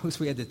these drugs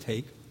we had to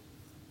take.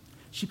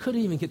 She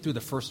couldn't even get through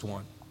the first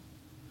one.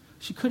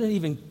 She couldn't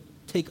even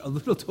take a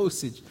little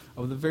dosage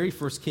of the very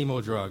first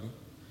chemo drug.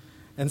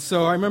 And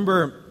so I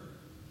remember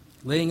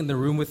laying in the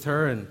room with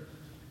her, and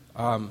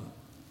I'm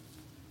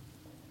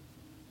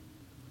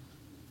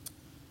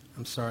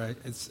sorry,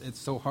 it's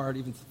so hard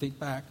even to think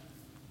back.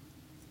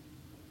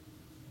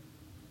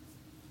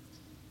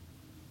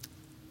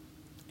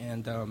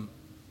 And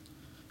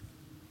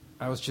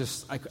I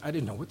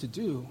didn't know what to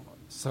do.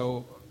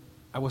 So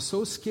I was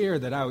so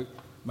scared that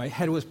my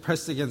head was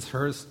pressed against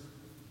hers,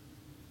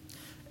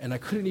 and I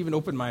couldn't even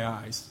open my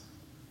eyes.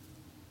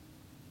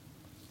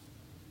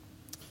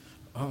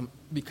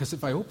 Because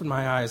if I opened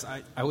my eyes,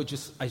 I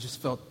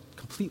just felt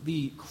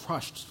completely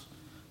crushed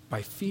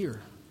by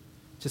fear,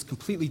 just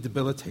completely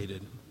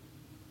debilitated.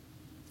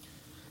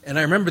 And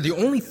I remember the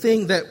only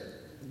thing that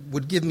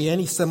would give me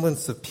any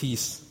semblance of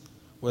peace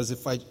was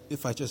if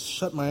I just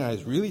shut my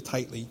eyes really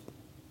tightly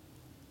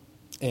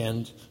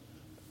and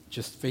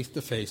just face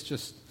to face,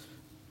 just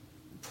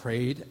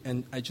prayed,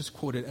 and I just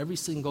quoted every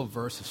single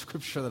verse of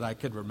Scripture that I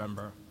could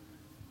remember,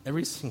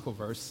 every single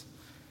verse.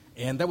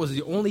 And that was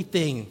the only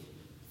thing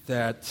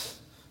that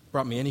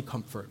brought me any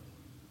comfort.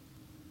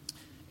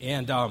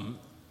 And, I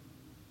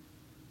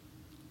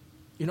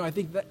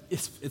think that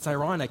it's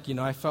ironic,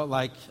 I felt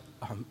like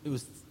it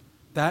was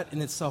that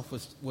in itself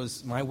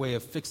was my way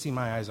of fixing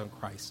my eyes on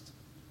Christ.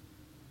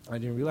 I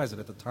didn't realize it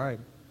at the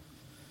time.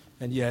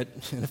 And yet,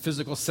 in a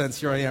physical sense,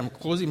 here I am,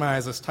 closing my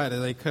eyes as tight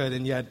as I could,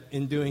 and yet,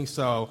 in doing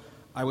so,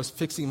 I was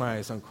fixing my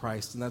eyes on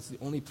Christ, and that's the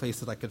only place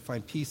that I could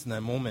find peace in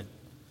that moment.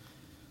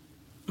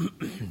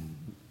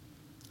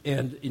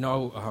 And,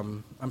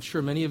 I'm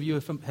sure many of you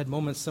have had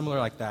moments similar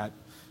like that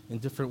in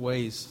different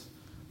ways.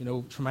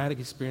 Traumatic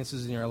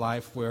experiences in your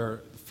life where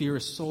fear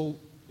is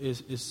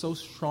so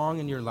strong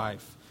in your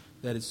life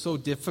that it's so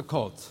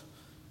difficult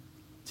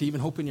to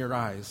even open your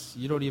eyes.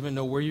 You don't even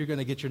know where you're going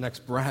to get your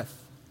next breath.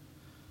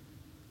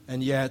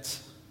 And yet,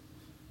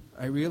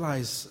 I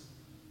realize,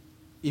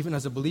 even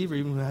as a believer,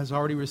 even who has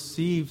already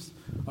received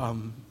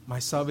my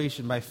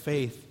salvation by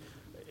faith,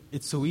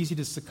 it's so easy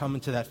to succumb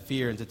into that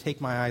fear and to take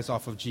my eyes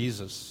off of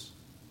Jesus.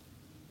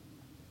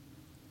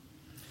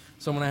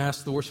 So I'm going to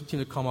ask the worship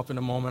team to come up in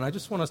a moment. I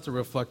just want us to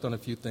reflect on a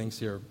few things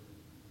here.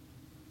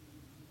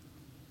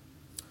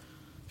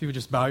 If you would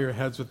just bow your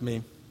heads with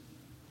me.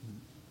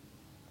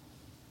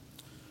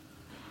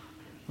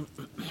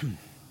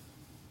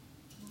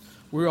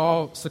 We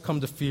all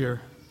succumb to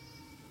fear,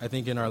 I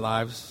think, in our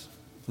lives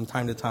from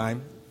time to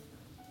time.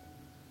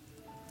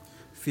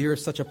 Fear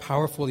is such a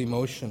powerful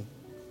emotion.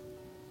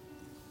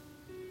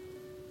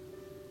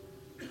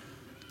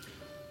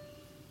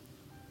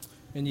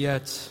 And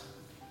yet,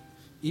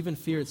 even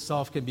fear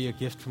itself can be a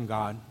gift from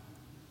God.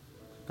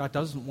 God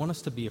doesn't want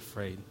us to be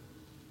afraid.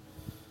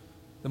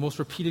 The most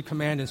repeated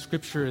command in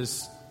Scripture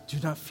is, do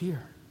not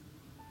fear.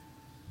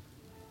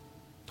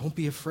 Don't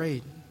be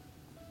afraid.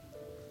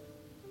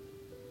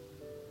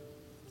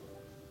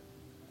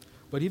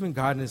 But even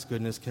God in His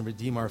goodness can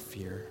redeem our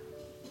fear.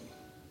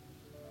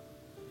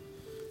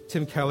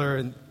 Tim Keller,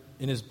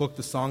 in his book,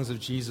 The Songs of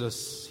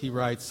Jesus, he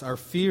writes, our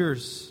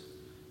fears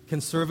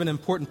can serve an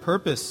important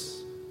purpose.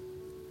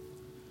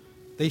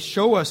 They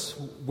show us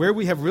where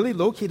we have really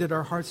located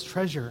our heart's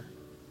treasure.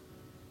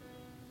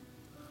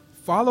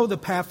 Follow the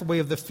pathway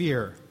of the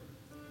fear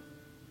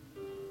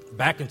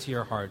back into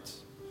your heart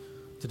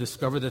to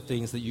discover the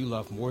things that you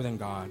love more than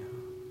God.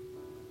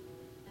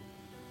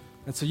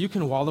 And so you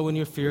can wallow in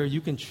your fear.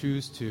 You can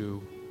choose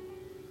to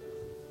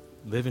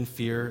live in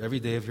fear every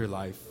day of your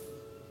life.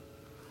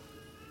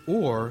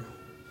 Or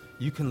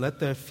you can let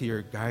that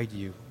fear guide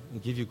you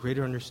and give you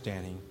greater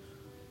understanding.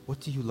 What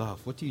do you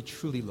love? What do you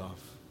truly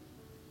love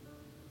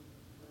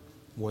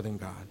more than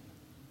God?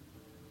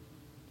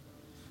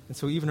 And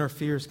so even our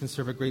fears can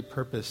serve a great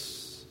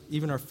purpose.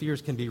 Even our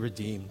fears can be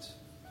redeemed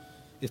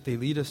if they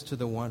lead us to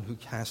the one who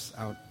casts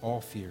out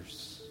all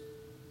fears.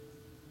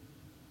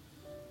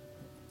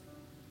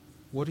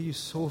 What are you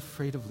so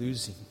afraid of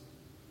losing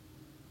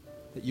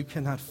that you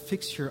cannot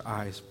fix your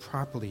eyes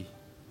properly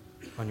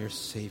on your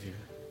Savior?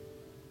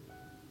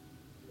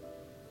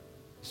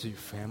 Is it your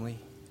family,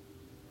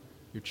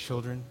 your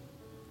children,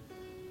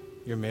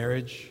 your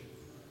marriage?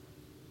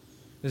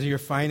 Is it your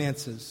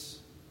finances?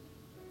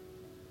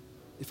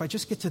 If I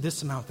just get to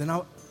this amount, then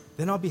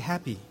then I'll be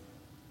happy.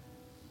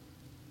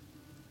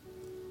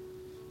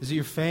 Is it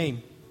your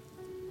fame?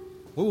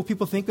 What will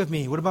people think of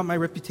me? What about my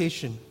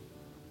reputation?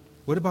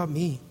 What about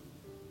me?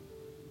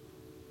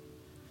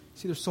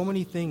 See, there's so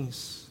many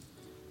things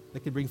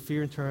that could bring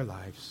fear into our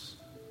lives.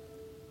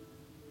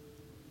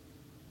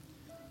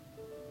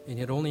 And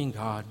yet only in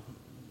God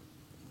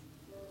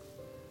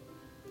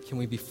can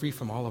we be free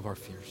from all of our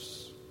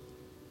fears.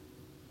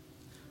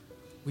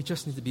 We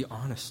just need to be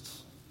honest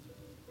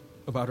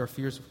about our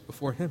fears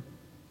before Him.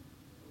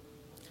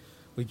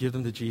 We give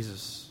them to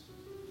Jesus.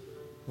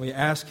 We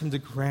ask Him to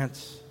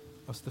grant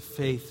us the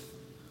faith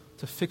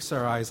to fix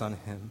our eyes on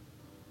Him.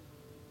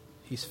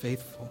 He's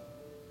faithful.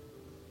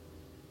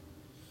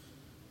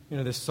 You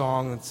know, this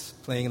song that's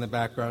playing in the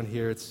background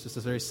here, it's just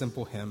a very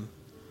simple hymn.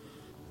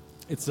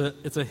 It's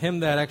a hymn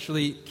that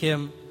actually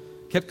Kim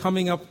kept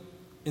coming up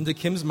into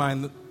Kim's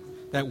mind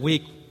that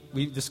week.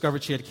 We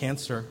discovered she had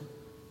cancer.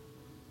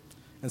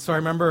 And so I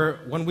remember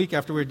 1 week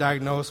after we were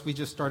diagnosed, we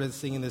just started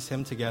singing this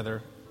hymn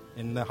together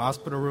in the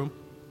hospital room.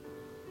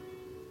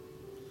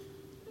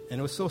 And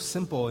it was so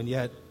simple and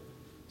yet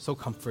so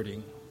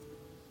comforting.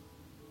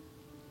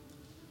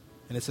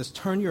 And it says,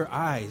 turn your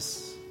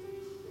eyes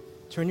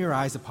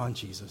upon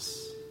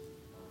Jesus.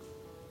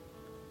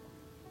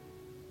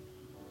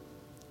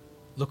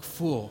 Look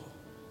full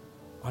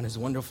on His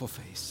wonderful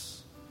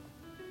face.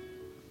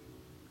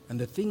 And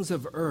the things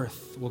of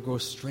earth will grow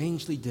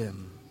strangely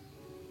dim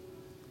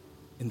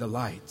in the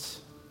light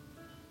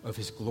of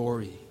His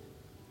glory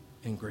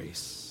and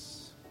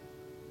grace.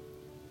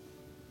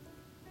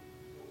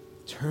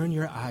 Turn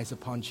your eyes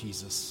upon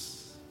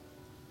Jesus.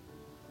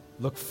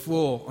 Look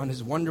full on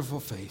His wonderful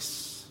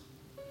face.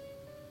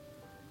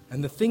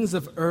 And the things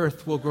of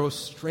earth will grow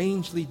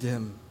strangely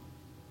dim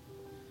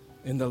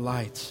in the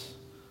light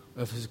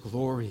of His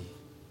glory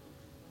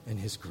and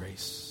His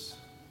grace.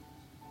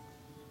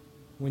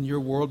 When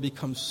your world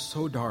becomes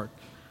so dark,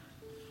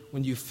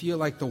 when you feel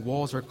like the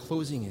walls are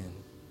closing in,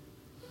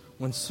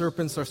 when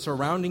serpents are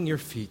surrounding your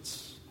feet,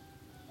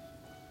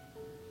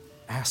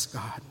 ask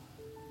God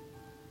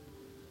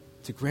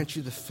to grant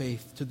you the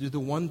faith to do the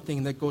one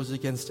thing that goes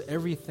against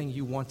everything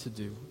you want to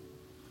do.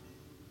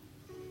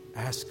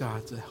 Ask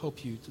God to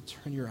help you to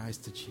turn your eyes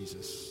to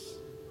Jesus,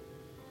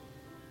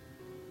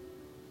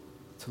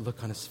 to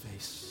look on His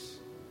face,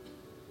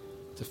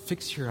 to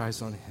fix your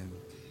eyes on Him.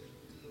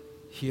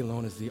 He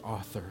alone is the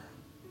author,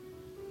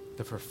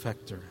 the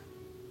perfecter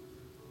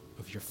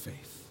of your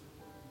faith.